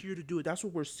sent here to do. That's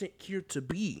what we're sent here to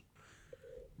be.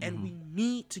 And we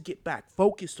need to get back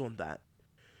focused on that.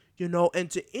 You know, and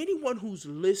to anyone who's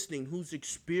listening, who's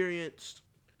experienced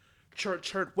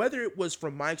church hurt, whether it was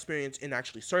from my experience in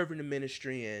actually serving the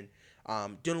ministry and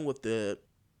dealing with the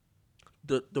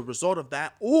result of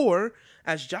that, or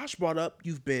as Josh brought up,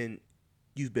 you've been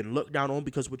looked down on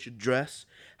because what you dress,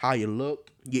 how you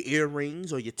look, your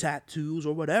earrings or your tattoos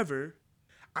or whatever.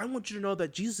 I want you to know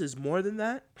that Jesus is more than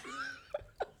that.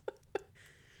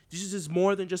 Jesus is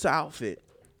more than just an outfit.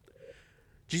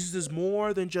 Jesus is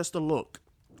more than just a look.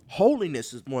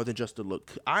 Holiness is more than just a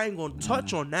look. I ain't gonna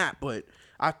touch on that, but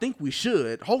I think we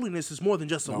should. Holiness is more than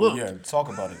just a look. Yeah, talk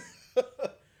about it.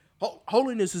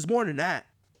 Holiness is more than that.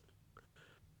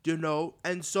 You know,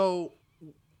 and so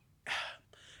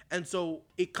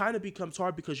it kind of becomes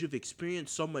hard because you've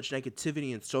experienced so much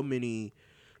negativity and so many,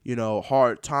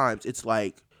 hard times. It's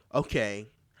like, okay,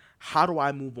 how do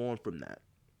I move on from that?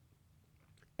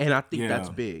 And I think that's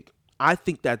Yeah. big. I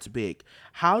think that's big.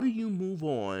 How do you move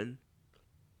on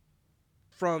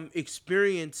from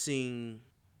experiencing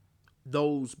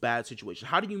those bad situations?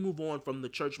 How do you move on from the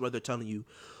church where they're telling you,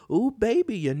 "Oh,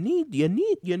 baby, you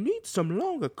need some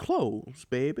longer clothes,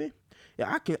 baby.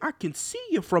 Yeah, I can see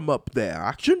you from up there.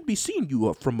 I shouldn't be seeing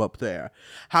you from up there."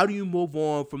 How do you move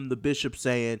on from the bishop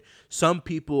saying some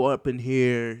people up in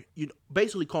here,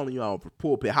 basically calling you out of the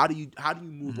pulpit? How do you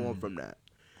move on from that?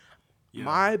 Yeah.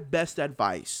 My best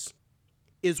advice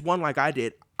is one like I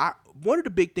did. One of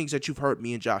the big things that you've heard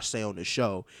me and Josh say on the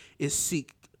show is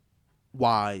seek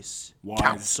wise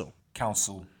counsel.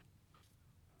 Counsel.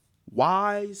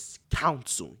 Wise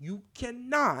counsel. You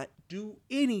cannot do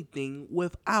anything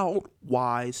without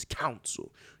wise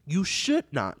counsel. You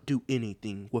should not do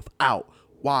anything without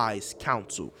wise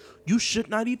counsel. You should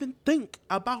not even think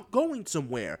about going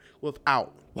somewhere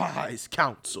without wise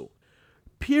counsel.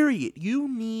 Period. You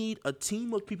need a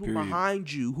team of people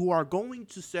behind you who are going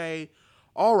to say,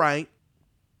 all right,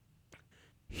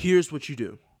 here's what you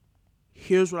do.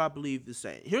 Here's what I believe is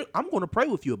saying. Here, I'm going to pray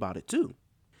with you about it too.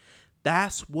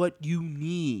 That's what you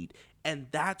need. And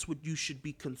that's what you should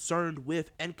be concerned with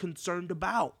and concerned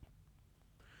about.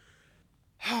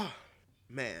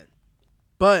 Man.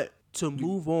 But to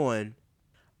move on,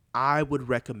 I would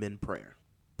recommend prayer.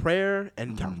 Prayer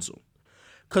and counsel.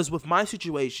 Because with my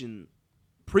situation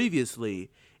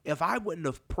previously, if I wouldn't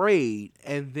have prayed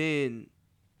and then,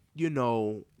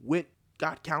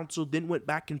 got counsel, then went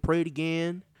back and prayed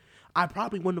again, I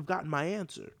probably wouldn't have gotten my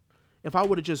answer. If I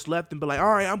would have just left and been like,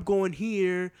 all right, I'm going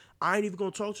here. I ain't even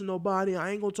going to talk to nobody.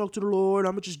 I ain't going to talk to the Lord.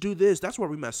 I'm going to just do this. That's where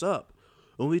we mess up.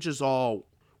 When we just all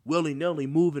willy-nilly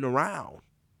moving around.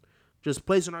 Just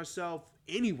placing ourselves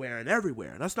anywhere and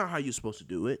everywhere. That's not how you're supposed to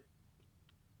do it.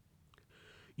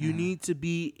 You need to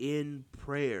be in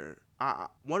prayer. I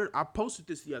posted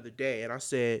this the other day, and I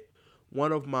said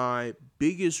one of my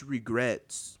biggest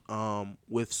regrets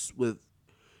with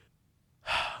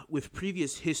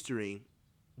previous history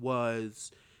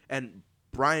was, and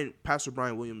Pastor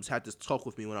Brian Williams had this talk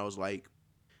with me when I was like,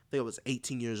 I think I was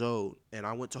 18 years old, and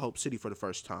I went to Hope City for the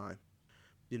first time,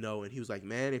 and he was like,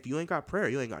 man, if you ain't got prayer,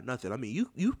 you ain't got nothing. I mean,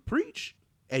 you preach,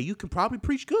 and you can probably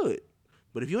preach good,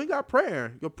 but if you ain't got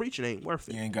prayer, your preaching ain't worth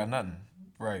it. You ain't got nothing.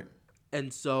 Right.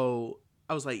 And so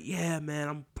I was like, yeah, man,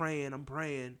 I'm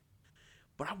praying.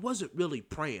 But I wasn't really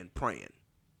praying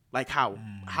like how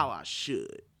I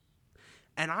should.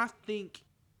 And I think,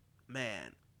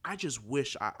 man, I just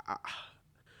wish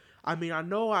I mean, I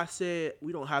know I said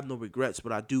we don't have no regrets,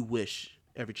 but I do wish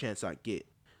every chance I get,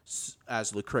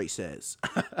 as Lecrae says.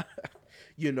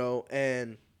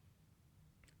 And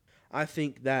I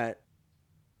think that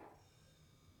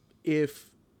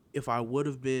if I would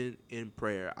have been in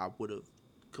prayer, I would have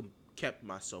kept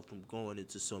myself from going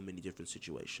into so many different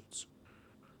situations.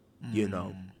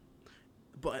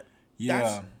 But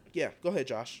Yeah. Go ahead,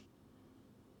 Josh.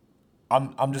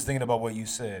 I'm just thinking about what you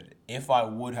said. If I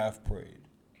would have prayed,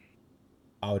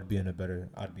 I'd be in a better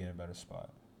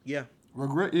spot. Yeah.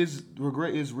 Regret is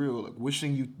real. Like,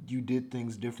 wishing you did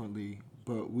things differently,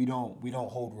 but we don't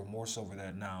hold remorse over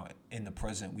that now. In the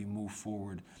present, we move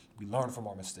forward. We learn from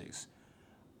our mistakes.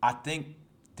 I think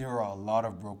there are a lot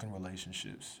of broken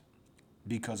relationships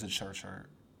because of church hurt.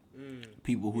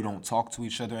 People who don't talk to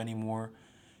each other anymore.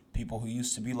 People who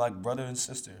used to be like brother and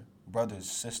sister, brothers,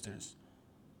 sisters.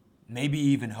 Maybe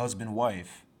even husband,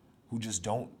 wife, who just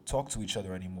don't talk to each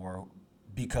other anymore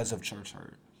because of church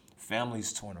hurt.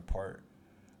 Families torn apart,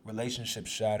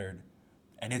 relationships shattered,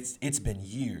 and it's been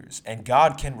years. And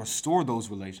God can restore those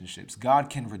relationships. God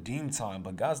can redeem time,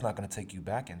 but God's not going to take you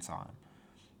back in time.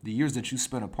 The years that you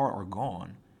spent apart are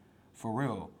gone, for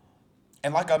real.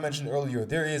 And like I mentioned earlier,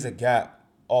 there is a gap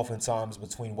oftentimes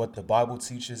between what the Bible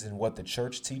teaches and what the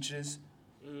church teaches.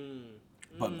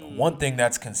 But one thing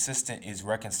that's consistent is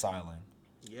reconciling.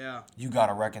 Yeah. You got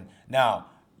to reckon. Now,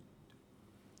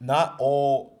 not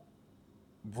all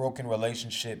broken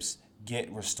relationships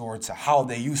get restored to how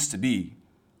they used to be.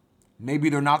 Maybe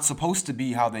they're not supposed to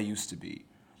be how they used to be.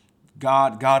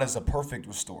 God is a perfect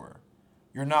restorer.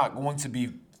 You're not going to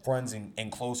be friends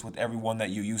and close with everyone that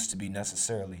you used to be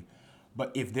necessarily.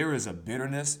 But if there is a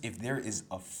bitterness, if there is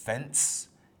offense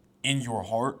in your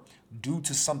heart due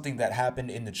to something that happened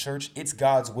in the church, it's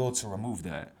God's will to remove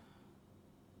that.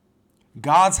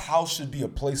 God's house should be a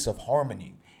place of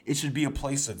harmony. It should be a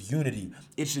place of unity.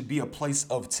 It should be a place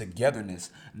of togetherness,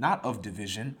 not of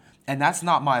division. And that's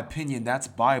not my opinion, that's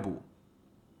Bible.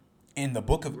 In the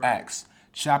book of Acts,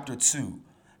 chapter 2,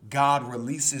 God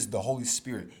releases the Holy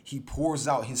Spirit. He pours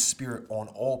out his Spirit on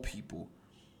all people.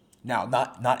 Now,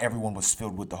 not everyone was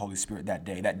filled with the Holy Spirit that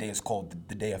day. That day is called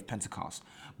the day of Pentecost.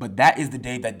 But that is the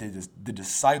day that the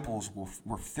disciples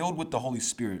were filled with the Holy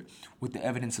Spirit with the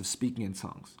evidence of speaking in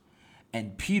tongues.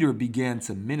 And Peter began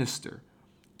to minister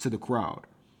to the crowd.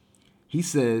 He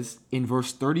says in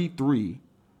verse 33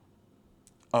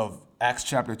 of Acts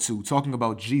chapter 2, talking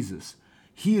about Jesus,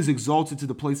 he is exalted to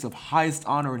the place of highest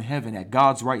honor in heaven at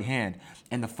God's right hand.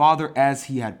 And the Father, as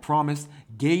he had promised,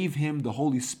 gave him the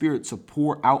Holy Spirit to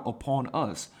pour out upon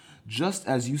us, just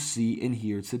as you see and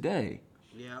hear today.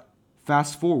 Yeah.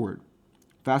 Fast forward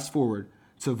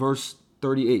to verse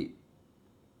 38.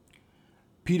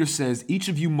 Peter says, each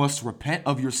of you must repent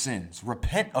of your sins,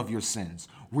 repent of your sins,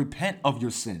 repent of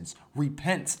your sins,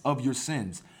 repent of your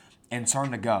sins, and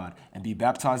turn to God and be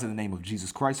baptized in the name of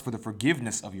Jesus Christ for the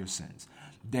forgiveness of your sins.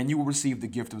 Then you will receive the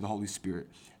gift of the Holy Spirit.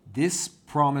 This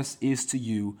promise is to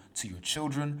you, to your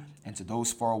children, and to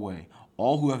those far away,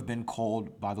 all who have been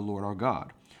called by the Lord our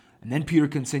God. And then Peter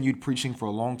continued preaching for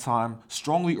a long time,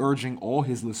 strongly urging all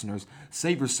his listeners,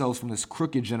 save yourselves from this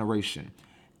crooked generation.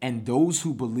 And those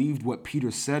who believed what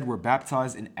Peter said were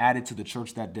baptized and added to the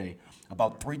church that day,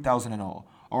 about 3,000 in all.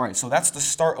 All right, so that's the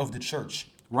start of the church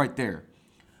right there.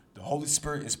 The Holy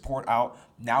Spirit is poured out.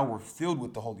 Now we're filled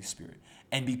with the Holy Spirit.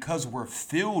 And because we're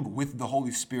filled with the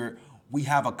Holy Spirit, we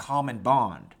have a common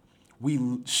bond.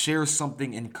 We share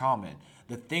something in common.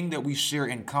 The thing that we share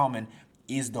in common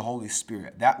is the Holy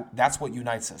Spirit. That's what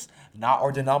unites us. Not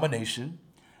our denomination,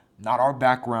 not our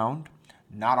background,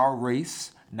 not our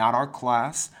race, not our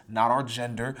class, not our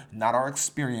gender, not our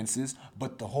experiences,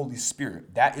 but the Holy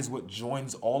Spirit. That is what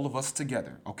joins all of us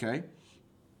together, okay?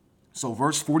 So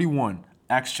verse 41,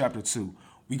 Acts chapter 2,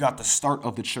 we got the start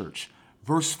of the church.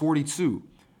 Verse 42,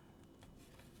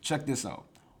 check this out.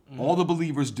 All the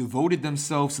believers devoted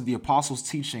themselves to the apostles'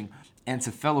 teaching and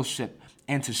to fellowship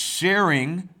and to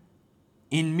sharing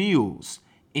in meals,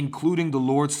 including the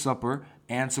Lord's Supper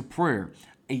and to prayer.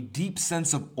 A deep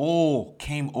sense of awe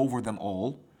came over them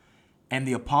all, and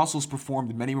the apostles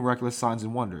performed many miraculous signs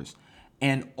and wonders.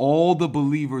 And all the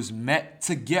believers met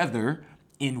together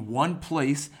in one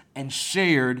place and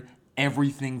shared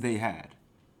everything they had.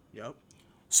 Yep.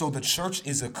 So the church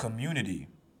is a community.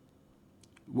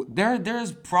 There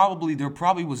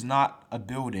probably was not a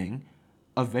building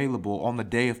available on the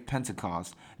day of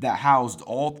Pentecost that housed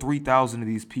all 3,000 of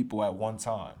these people at one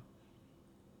time.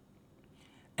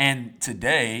 And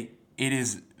today, it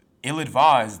is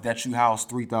ill-advised that you house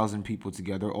 3,000 people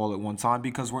together all at one time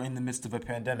because we're in the midst of a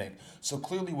pandemic. So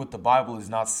clearly what the Bible is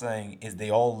not saying is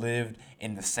they all lived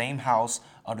in the same house,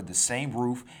 under the same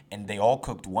roof, and they all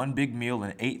cooked one big meal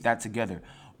and ate that together.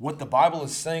 What the Bible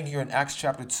is saying here in Acts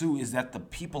chapter 2 is that the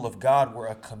people of God were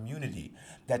a community,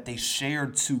 that they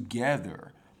shared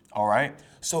together. All right?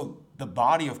 So the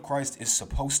body of Christ is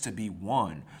supposed to be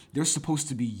one. There's supposed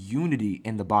to be unity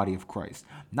in the body of Christ,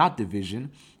 not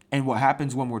division. And what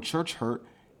happens when we're church hurt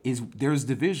is there's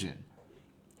division.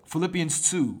 Philippians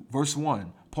 2, verse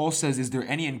 1, Paul says, is there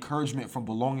any encouragement from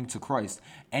belonging to Christ,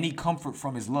 any comfort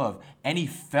from his love, any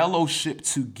fellowship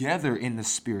together in the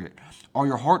Spirit? Are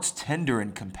your hearts tender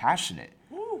and compassionate?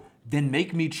 Then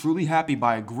make me truly happy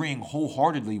by agreeing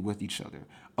wholeheartedly with each other.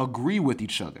 Agree with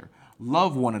each other.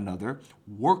 Love one another.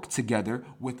 Work together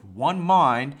with one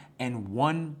mind and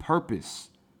one purpose.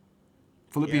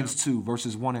 Philippians 2,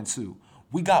 verses 1 and 2.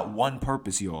 We got one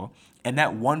purpose, y'all. And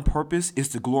that one purpose is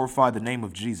to glorify the name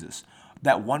of Jesus.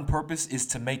 That one purpose is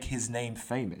to make his name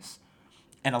famous.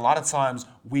 And a lot of times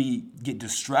we get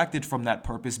distracted from that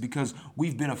purpose because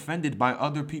we've been offended by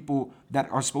other people that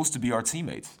are supposed to be our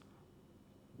teammates.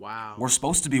 Wow. We're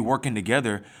supposed to be working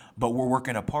together, but we're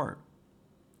working apart.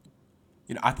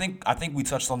 You know, I think we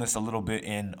touched on this a little bit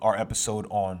in our episode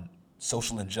on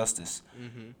social injustice.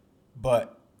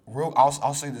 But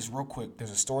I'll say this real quick.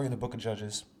 There's a story in the book of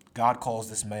Judges. God calls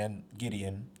this man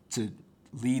Gideon to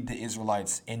lead the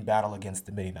Israelites in battle against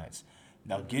the Midianites.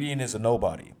 Now, Gideon is a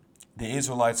nobody. The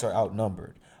Israelites are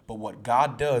outnumbered. But what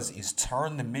God does is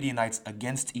turn the Midianites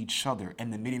against each other,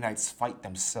 and the Midianites fight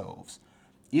themselves.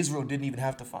 Israel didn't even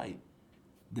have to fight.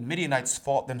 The Midianites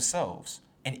fought themselves,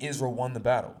 and Israel won the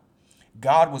battle.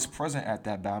 God was present at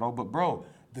that battle, but bro,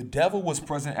 the devil was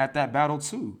present at that battle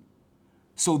too.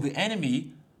 So the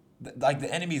enemy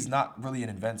is not really an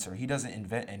inventor. He doesn't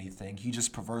invent anything. He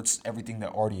just perverts everything that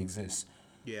already exists.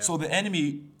 Yeah. So the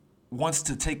enemy wants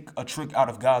to take a trick out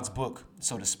of God's book,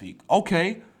 so to speak.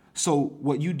 Okay, so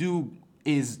what you do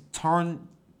is turn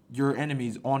your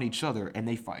enemies on each other and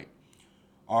they fight.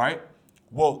 All right?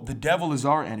 Well, the devil is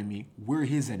our enemy. We're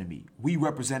his enemy. We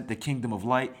represent the kingdom of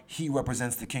light. He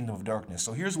represents the kingdom of darkness.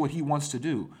 So here's what he wants to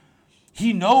do.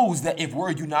 He knows that if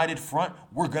we're a united front,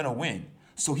 we're going to win.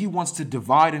 So he wants to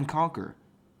divide and conquer.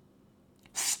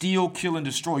 Steal, kill, and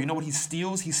destroy. You know what he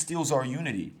steals? He steals our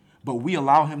unity. But we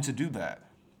allow him to do that.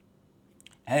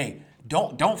 Hey,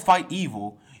 don't fight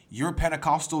evil. You're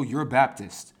Pentecostal, you're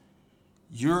Baptist.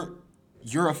 You're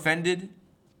offended.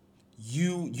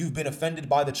 You've been offended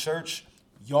by the church.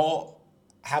 Y'all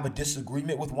have a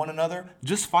disagreement with one another.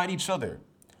 Just fight each other.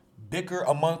 Bicker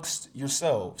amongst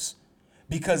yourselves.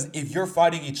 Because if you're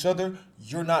fighting each other,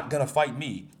 you're not going to fight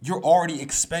me. You're already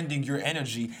expending your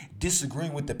energy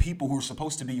disagreeing with the people who are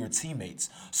supposed to be your teammates.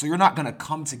 So you're not going to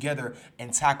come together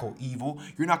and tackle evil.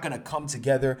 You're not going to come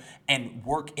together and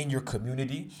work in your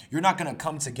community. You're not going to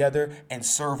come together and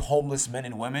serve homeless men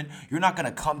and women. You're not going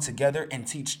to come together and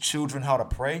teach children how to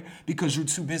pray because you're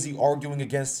too busy arguing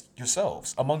against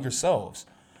yourselves, among yourselves.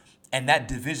 And that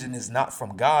division is not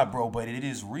from God, bro, but it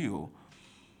is real.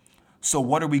 So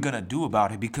what are we going to do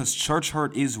about it? Because church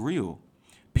hurt is real.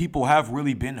 People have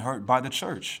really been hurt by the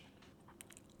church.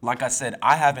 Like I said,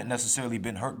 I haven't necessarily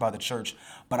been hurt by the church,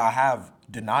 but I have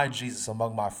denied Jesus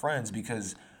among my friends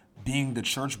because being the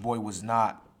church boy was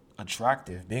not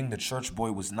attractive. Being the church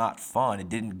boy was not fun. It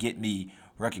didn't get me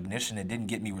recognition. It didn't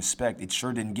get me respect. It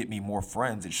sure didn't get me more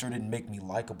friends. It sure didn't make me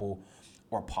likable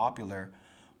or popular.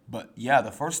 But yeah,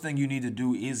 the first thing you need to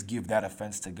do is give that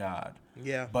offense to God.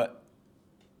 Yeah. But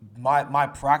my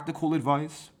practical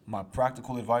advice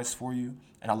for you,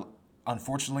 and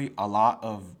unfortunately, a lot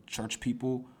of church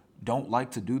people don't like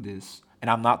to do this,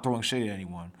 and I'm not throwing shade at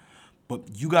anyone, but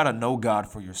you got to know God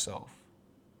for yourself.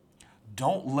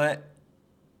 Don't let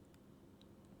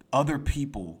other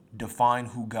people define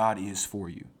who God is for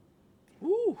you.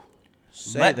 Ooh,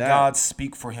 Let God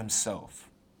speak for himself.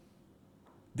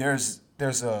 There's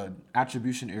a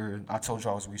attribution error I told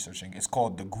you I was researching. It's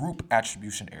called the group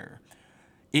attribution error.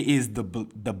 It is the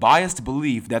biased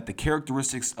belief that the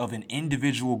characteristics of an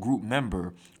individual group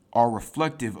member are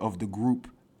reflective of the group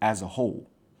as a whole,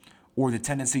 or the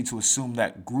tendency to assume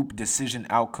that group decision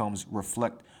outcomes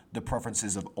reflect the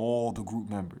preferences of all the group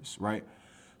members, right?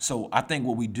 So I think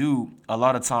what we do a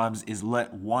lot of times is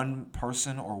let one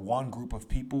person or one group of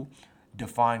people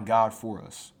define God for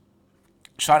us.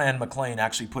 China Ann McClain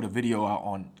actually put a video out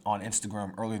on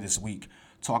Instagram earlier this week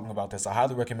talking about this. I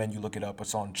highly recommend you look it up.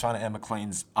 It's on China Ann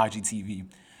McClain's IGTV.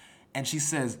 And she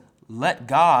says, let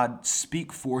God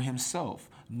speak for himself.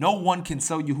 No one can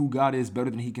tell you who God is better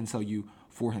than he can tell you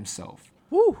for himself.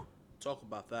 Woo! Talk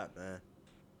about that, man.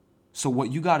 So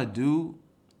what you got to do,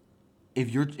 if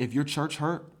your church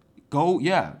hurt,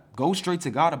 go straight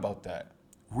to God about that.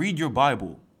 Read your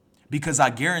Bible, because I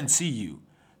guarantee you,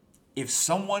 if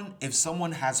someone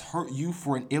has hurt you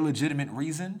for an illegitimate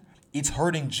reason, it's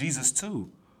hurting Jesus too.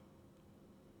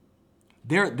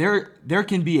 There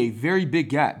can be a very big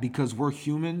gap, because we're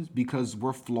humans, because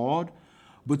we're flawed,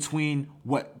 between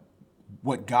what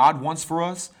God wants for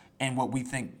us and what we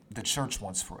think the church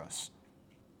wants for us.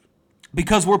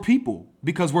 Because we're people,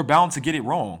 because we're bound to get it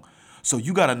wrong. So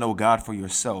you got to know God for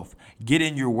yourself. Get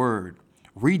in your word.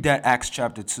 Read that Acts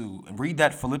chapter 2 and read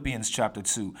that Philippians chapter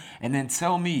 2. And then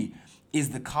tell me, is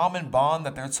the common bond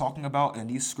that they're talking about in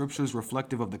these scriptures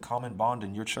reflective of the common bond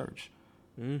in your church?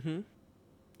 Mm-hmm.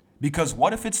 Because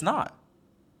what if it's not?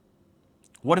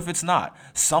 What if it's not?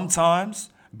 Sometimes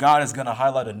God is going to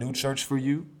highlight a new church for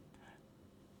you.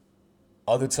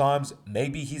 Other times,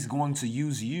 maybe he's going to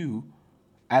use you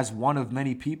as one of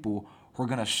many people who are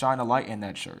going to shine a light in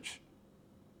that church.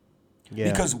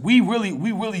 Yeah. Because we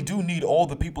really do need all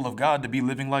the people of God to be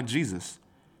living like Jesus.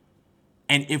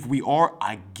 And if we are,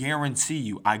 I guarantee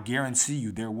you,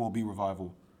 there will be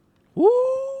revival. Woo,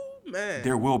 man.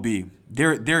 There will be.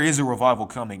 There is a revival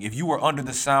coming. If you are under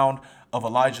the sound of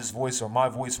Elijah's voice or my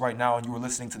voice right now and you are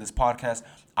listening to this podcast,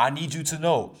 I need you to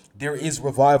know there is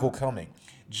revival coming.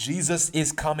 Jesus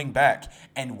is coming back.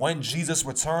 And when Jesus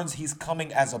returns, he's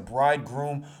coming as a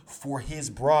bridegroom for his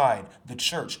bride, the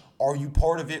church. Are you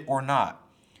part of it or not?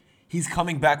 He's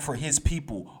coming back for his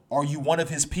people. Are you one of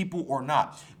his people or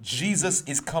not? Jesus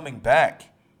is coming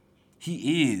back.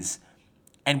 He is.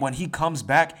 And when he comes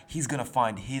back, he's going to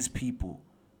find his people.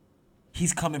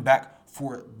 He's coming back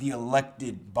for the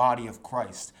elected body of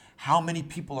Christ. How many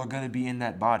people are going to be in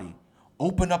that body?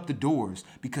 Open up the doors,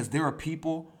 because there are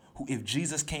people who, if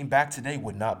Jesus came back today,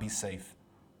 would not be safe,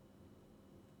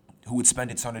 who would spend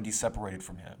eternity separated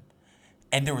from him.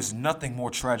 And there is nothing more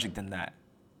tragic than that.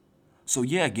 So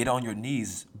yeah, get on your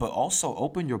knees, but also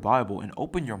open your Bible and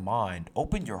open your mind,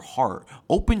 open your heart,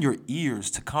 open your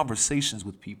ears to conversations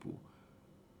with people.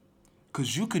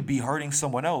 Because you could be hurting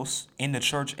someone else in the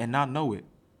church and not know it.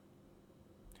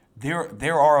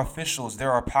 There are officials,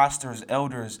 there are pastors,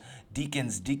 elders,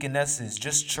 deacons, deaconesses,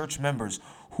 just church members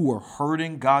who are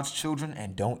hurting God's children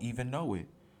and don't even know it.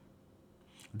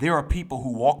 There are people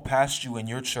who walk past you in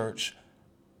your church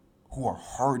who are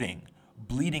hurting,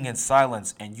 bleeding in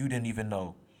silence, and you didn't even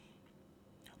know.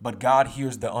 But God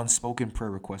hears the unspoken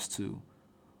prayer request too.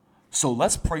 So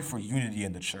let's pray for unity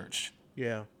in the church.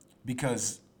 Yeah.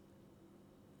 Because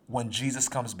when Jesus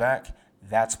comes back,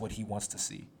 that's what he wants to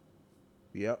see.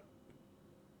 Yep.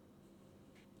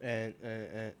 And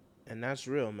that's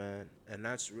real, man. And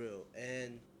that's real.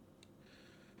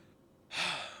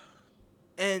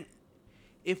 And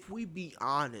if we be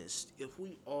honest, if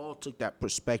we all took that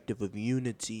perspective of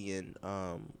unity and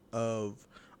of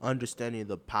understanding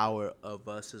the power of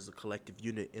us as a collective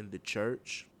unit in the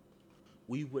church,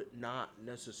 we would not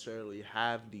necessarily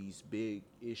have these big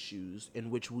issues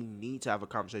in which we need to have a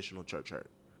conversational church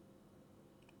hurt.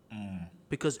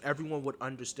 Because everyone would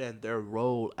understand their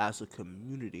role as a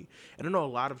community. And I know a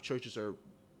lot of churches are,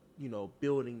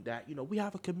 building that, we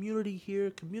have a community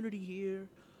here.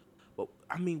 But,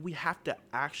 I mean, we have to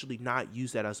actually not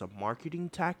use that as a marketing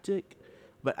tactic,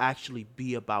 but actually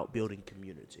be about building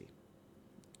community.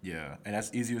 Yeah, and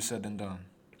that's easier said than done.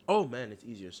 Oh, man, it's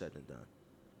easier said than done.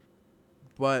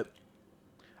 But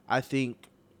I think,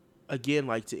 again,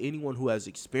 like to anyone who has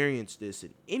experienced this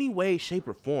in any way, shape,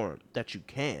 or form that you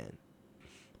can,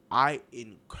 I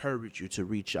encourage you to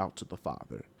reach out to the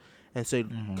Father and say,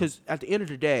 because at the end of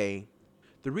the day,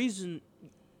 the reason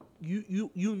you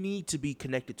need to be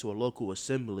connected to a local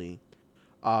assembly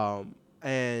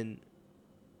and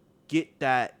get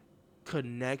that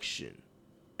connection.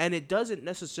 And it doesn't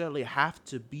necessarily have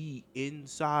to be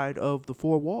inside of the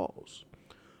four walls.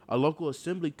 A local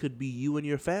assembly could be you and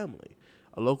your family.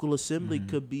 A local assembly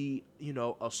could be,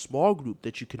 a small group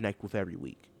that you connect with every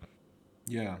week.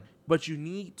 Yeah. But you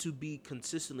need to be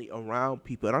consistently around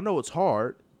people. And I know it's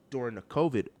hard during the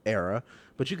COVID era,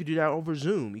 but you could do that over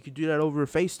Zoom. You could do that over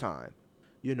FaceTime.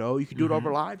 You can do it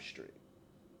over live stream.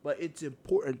 But it's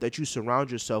important that you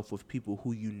surround yourself with people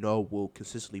who you know will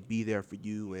consistently be there for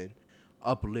you and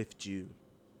uplift you.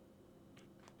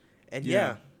 And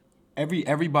Yeah. yeah,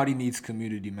 Everybody needs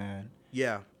community, man.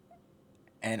 yeah,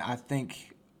 And I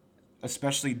think,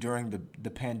 especially during the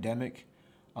pandemic,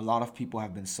 a lot of people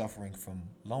have been suffering from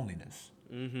loneliness,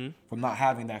 from not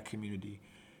having that community.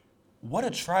 What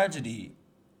a tragedy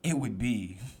it would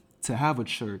be to have a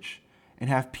church and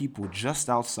have people just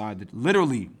outside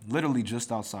literally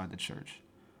just outside the church,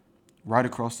 right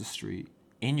across the street,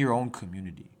 in your own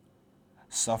community,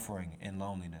 suffering in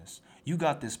loneliness. You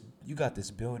got this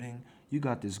building, you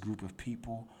got this group of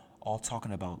people all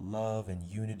talking about love and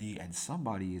unity, and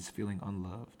somebody is feeling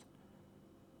unloved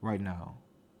right now.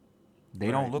 They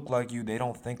don't right. look like you, they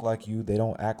don't think like you, they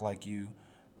don't act like you,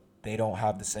 they don't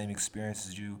have the same experience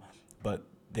as you, but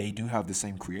they do have the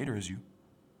same creator as you.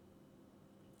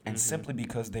 And simply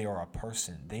because they are a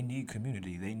person, they need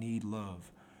community, they need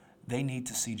love, they need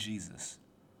to see Jesus.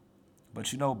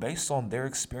 But based on their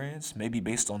experience, maybe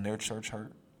based on their church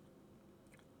hurt,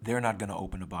 they're not going to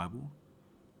open the Bible.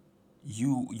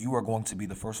 You are going to be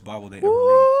the first Bible they ever read.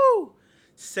 Woo!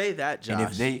 Say that, And if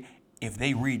Josh.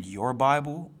 they read your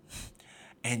Bible,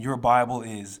 and your Bible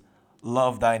is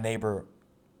love thy neighbor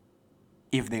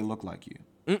if they look like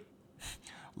you.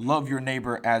 Love your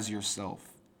neighbor as yourself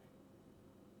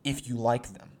if you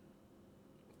like them.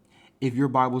 If your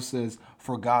Bible says,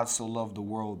 for God so loved the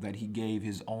world that he gave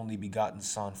his only begotten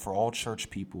son for all church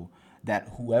people,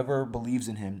 that whoever believes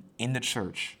in him in the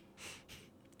church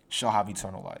shall have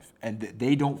eternal life. And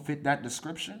they don't fit that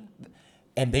description,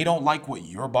 and they don't like what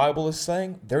your Bible is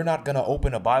saying, they're not going to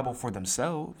open a Bible for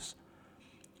themselves.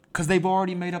 Because they've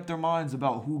already made up their minds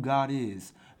about who God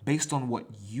is based on what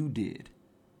you did.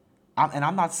 And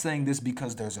I'm not saying this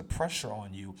because there's a pressure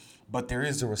on you, but there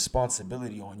is a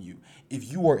responsibility on you. If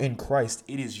you are in Christ,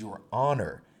 it is your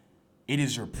honor. It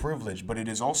is your privilege, but it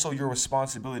is also your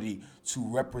responsibility to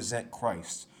represent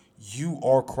Christ. You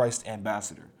are Christ's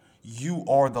ambassador. You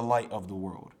are the light of the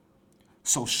world.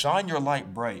 So shine your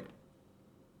light bright.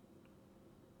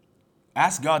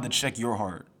 Ask God to check your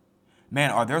heart. Man,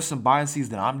 are there some biases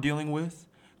that I'm dealing with?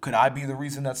 Could I be the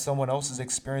reason that someone else is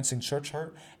experiencing church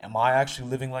hurt? Am I actually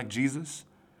living like Jesus?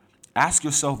 Ask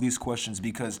yourself these questions,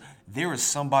 because there is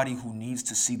somebody who needs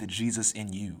to see the Jesus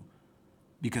in you,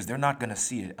 because they're not going to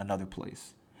see it another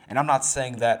place. And I'm not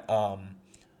saying that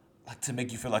like to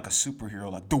make you feel like a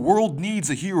superhero. Like, the world needs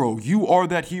a hero. You are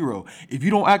that hero. If you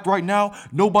don't act right now,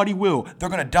 nobody will. They're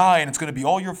going to die and it's going to be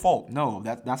all your fault. No,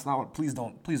 that's not what, please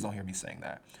don't hear me saying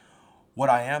that. What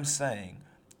I am saying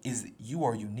is that you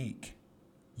are unique.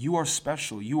 You are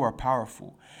special. You are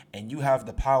powerful. And you have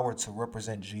the power to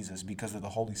represent Jesus because of the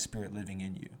Holy Spirit living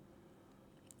in you.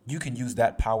 You can use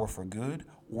that power for good,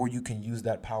 or you can use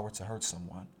that power to hurt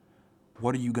someone.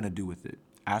 What are you going to do with it?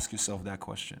 Ask yourself that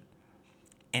question.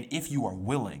 And if you are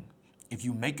willing, if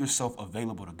you make yourself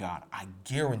available to God, I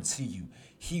guarantee you,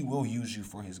 he will use you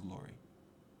for his glory.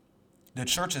 The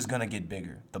church is going to get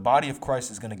bigger. The body of Christ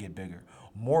is going to get bigger.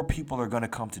 More people are going to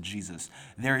come to Jesus.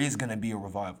 There is going to be a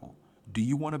revival. Do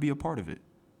you want to be a part of it?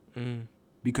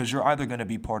 Because you're either going to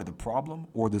be part of the problem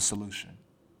or the solution.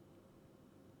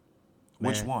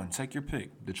 Which Man. one? Take your pick.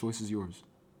 The choice is yours.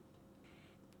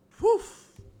 Whew.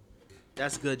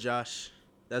 That's good, Josh.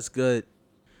 That's good.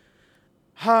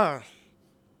 Huh.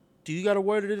 Do you got a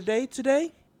word of the day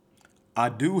today? I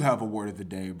do have a word of the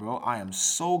day, bro. I am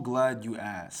so glad you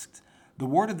asked. The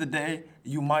word of the day,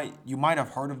 you might have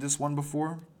heard of this one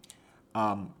before.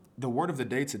 The word of the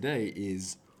day today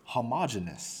is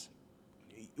homogeneous.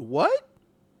 What?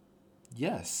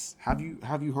 Yes. Have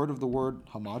you heard of the word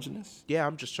homogeneous? Yeah,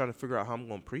 I'm just trying to figure out how I'm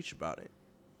going to preach about it.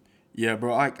 Yeah,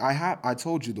 bro. I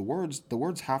told you the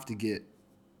words have to get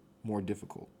more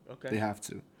difficult. Okay. They have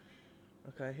to.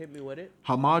 Okay, hit me with it.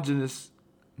 Homogeneous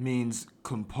means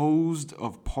composed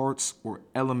of parts or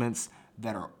elements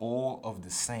that are all of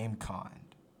the same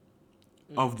kind.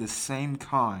 Of the same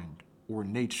kind or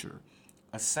nature.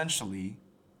 Essentially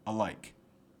alike.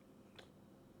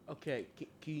 Okay,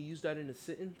 can you use that in a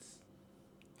sentence?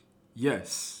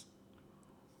 Yes.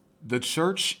 The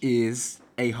church is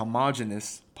a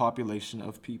homogeneous population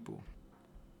of people.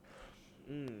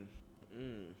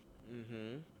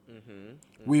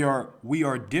 We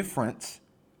are different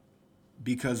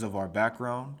because of our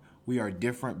background. We are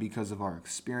different because of our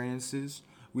experiences.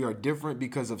 We are different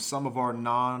because of some of our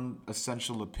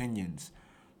non-essential opinions.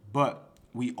 But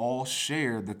we all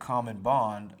share the common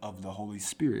bond of the Holy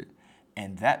Spirit,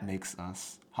 and that makes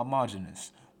us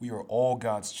homogeneous. We are all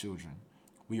God's children.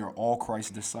 We are all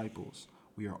Christ's disciples.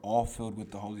 We are all filled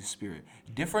with the Holy Spirit.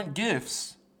 Different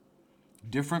gifts,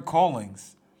 different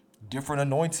callings, different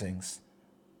anointings,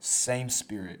 same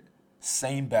Spirit,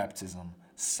 same baptism,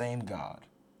 same God.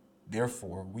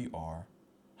 Therefore, we are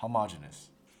homogeneous.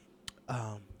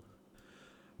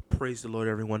 Praise the Lord,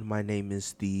 everyone. My name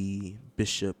is the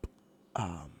Bishop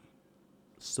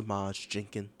Samaj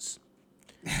Jenkins,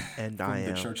 and From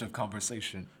the Church of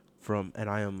Conversation.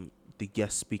 I am the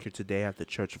guest speaker today at the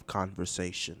Church of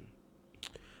Conversation.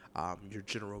 Your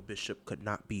general bishop could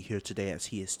not be here today as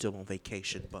he is still on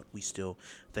vacation, but we still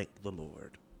thank the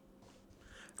Lord.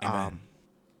 Amen.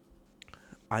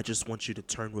 I just want you to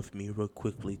turn with me real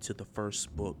quickly to the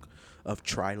first book of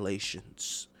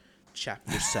Trilations,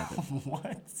 chapter 7.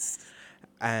 What?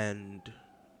 And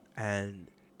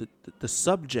the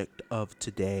subject of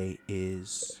today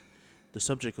is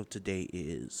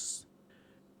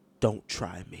don't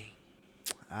try me.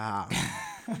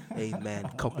 Amen.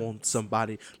 Come on,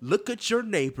 somebody. Look at your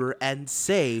neighbor and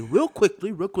say real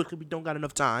quickly, we don't got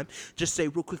enough time. Just say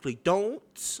real quickly,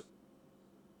 don't.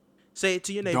 Say it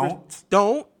to your neighbor.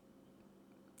 Don't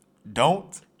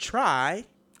try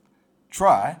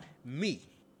me.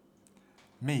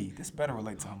 This better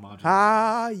relate to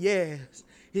homogeneous. Yes.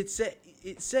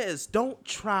 It says, don't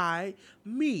try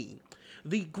me.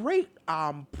 The great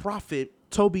prophet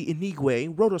Toby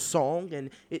Inigwe wrote a song, and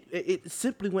it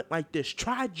simply went like this: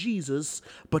 try Jesus,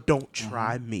 but don't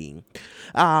try me.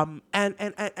 And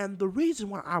the reason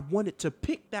why I wanted to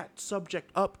pick that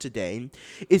subject up today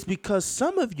is because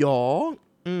some of y'all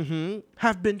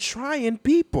have been trying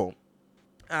people.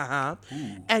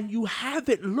 And you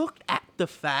haven't looked at the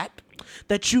fact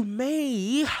that you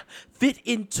may fit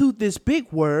into this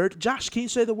big word. Josh, can you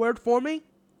say the word for me?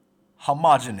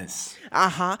 Homogeneous.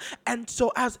 And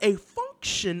so as a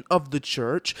function of the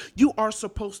church, you are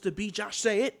supposed to be, Josh,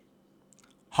 say it,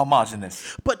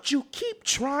 homogeneous. But you keep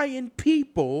trying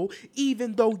people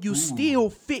even though you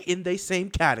still fit in the same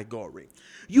category.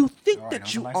 You think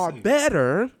that you are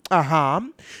better,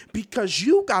 because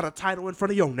you got a title in front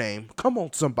of your name. Come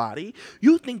on, somebody.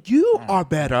 You think you are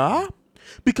better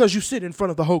because you sit in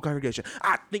front of the whole congregation.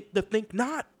 I think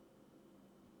not.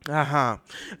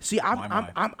 See,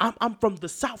 I'm from the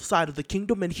south side of the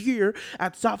kingdom, and here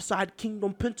at Southside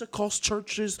Kingdom Pentecost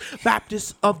Churches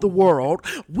Baptist of the world,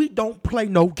 we don't play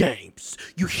no games.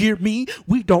 You hear me?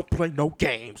 We don't play no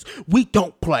games. We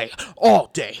don't play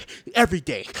all day, every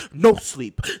day, no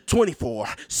sleep,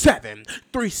 24/7,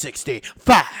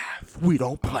 365. We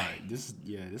don't play. This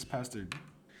pastor.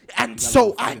 And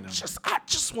so I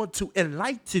just want to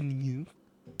enlighten you.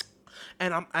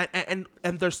 And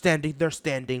they're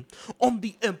standing on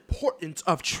the importance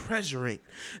of treasuring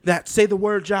that. Say the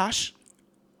word, Josh.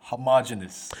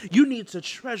 Homogeneous. You need to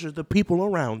treasure the people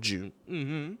around you.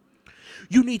 You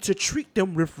need to treat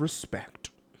them with respect.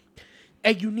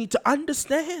 And you need to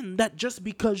understand that just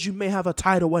because you may have a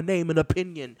title, a name, an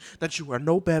opinion, that you are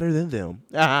no better than them.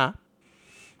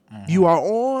 You are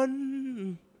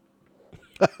on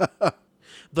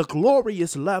the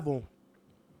glorious level.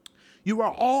 You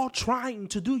are all trying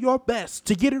to do your best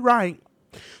to get it right.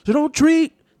 So don't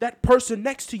treat that person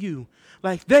next to you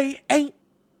like they ain't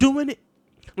doing it,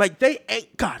 like they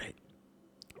ain't got it.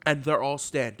 And they're all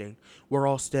standing. We're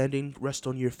all standing. Rest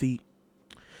on your feet.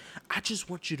 I just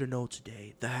want you to know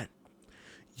today that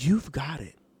you've got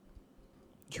it.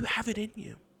 You have it in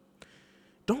you.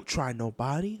 Don't try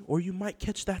nobody, or you might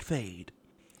catch that fade.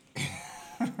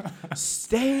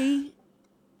 Stay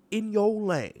in your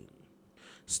lane.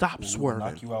 Stop swerving.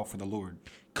 Knock you out for the Lord.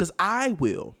 Because I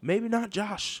will. Maybe not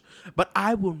Josh, but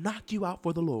I will knock you out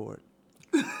for the Lord.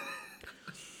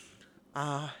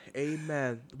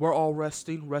 Amen. We're all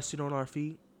resting on our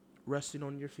feet, resting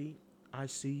on your feet. I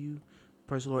see you.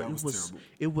 Praise the Lord.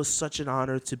 It was such an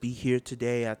honor to be here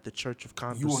today at the Church of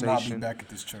Conversation. You will not be back at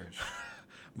this church.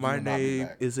 My name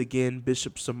is again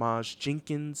Bishop Samaj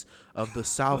Jenkins of the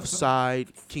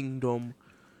Southside Kingdom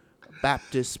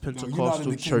Baptist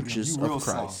Pentecostal Churches of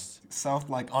Christ. South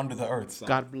like under the earth. South.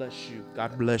 God bless you.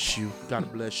 God bless you.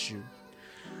 God bless you.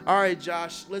 All right,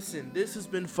 Josh, listen, this has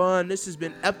been fun. This has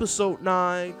been episode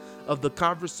 9 of The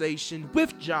Conversation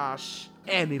with Josh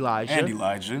and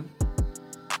Elijah.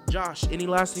 Josh, any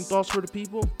lasting thoughts for the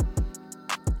people?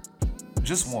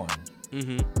 Just one.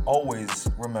 Always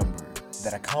remember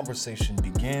that a conversation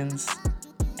begins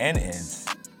and ends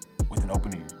with an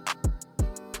open ear.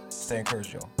 Stay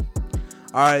encouraged, y'all.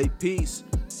 All right, peace.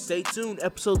 Stay tuned.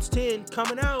 Episodes 10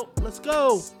 coming out. Let's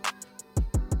go.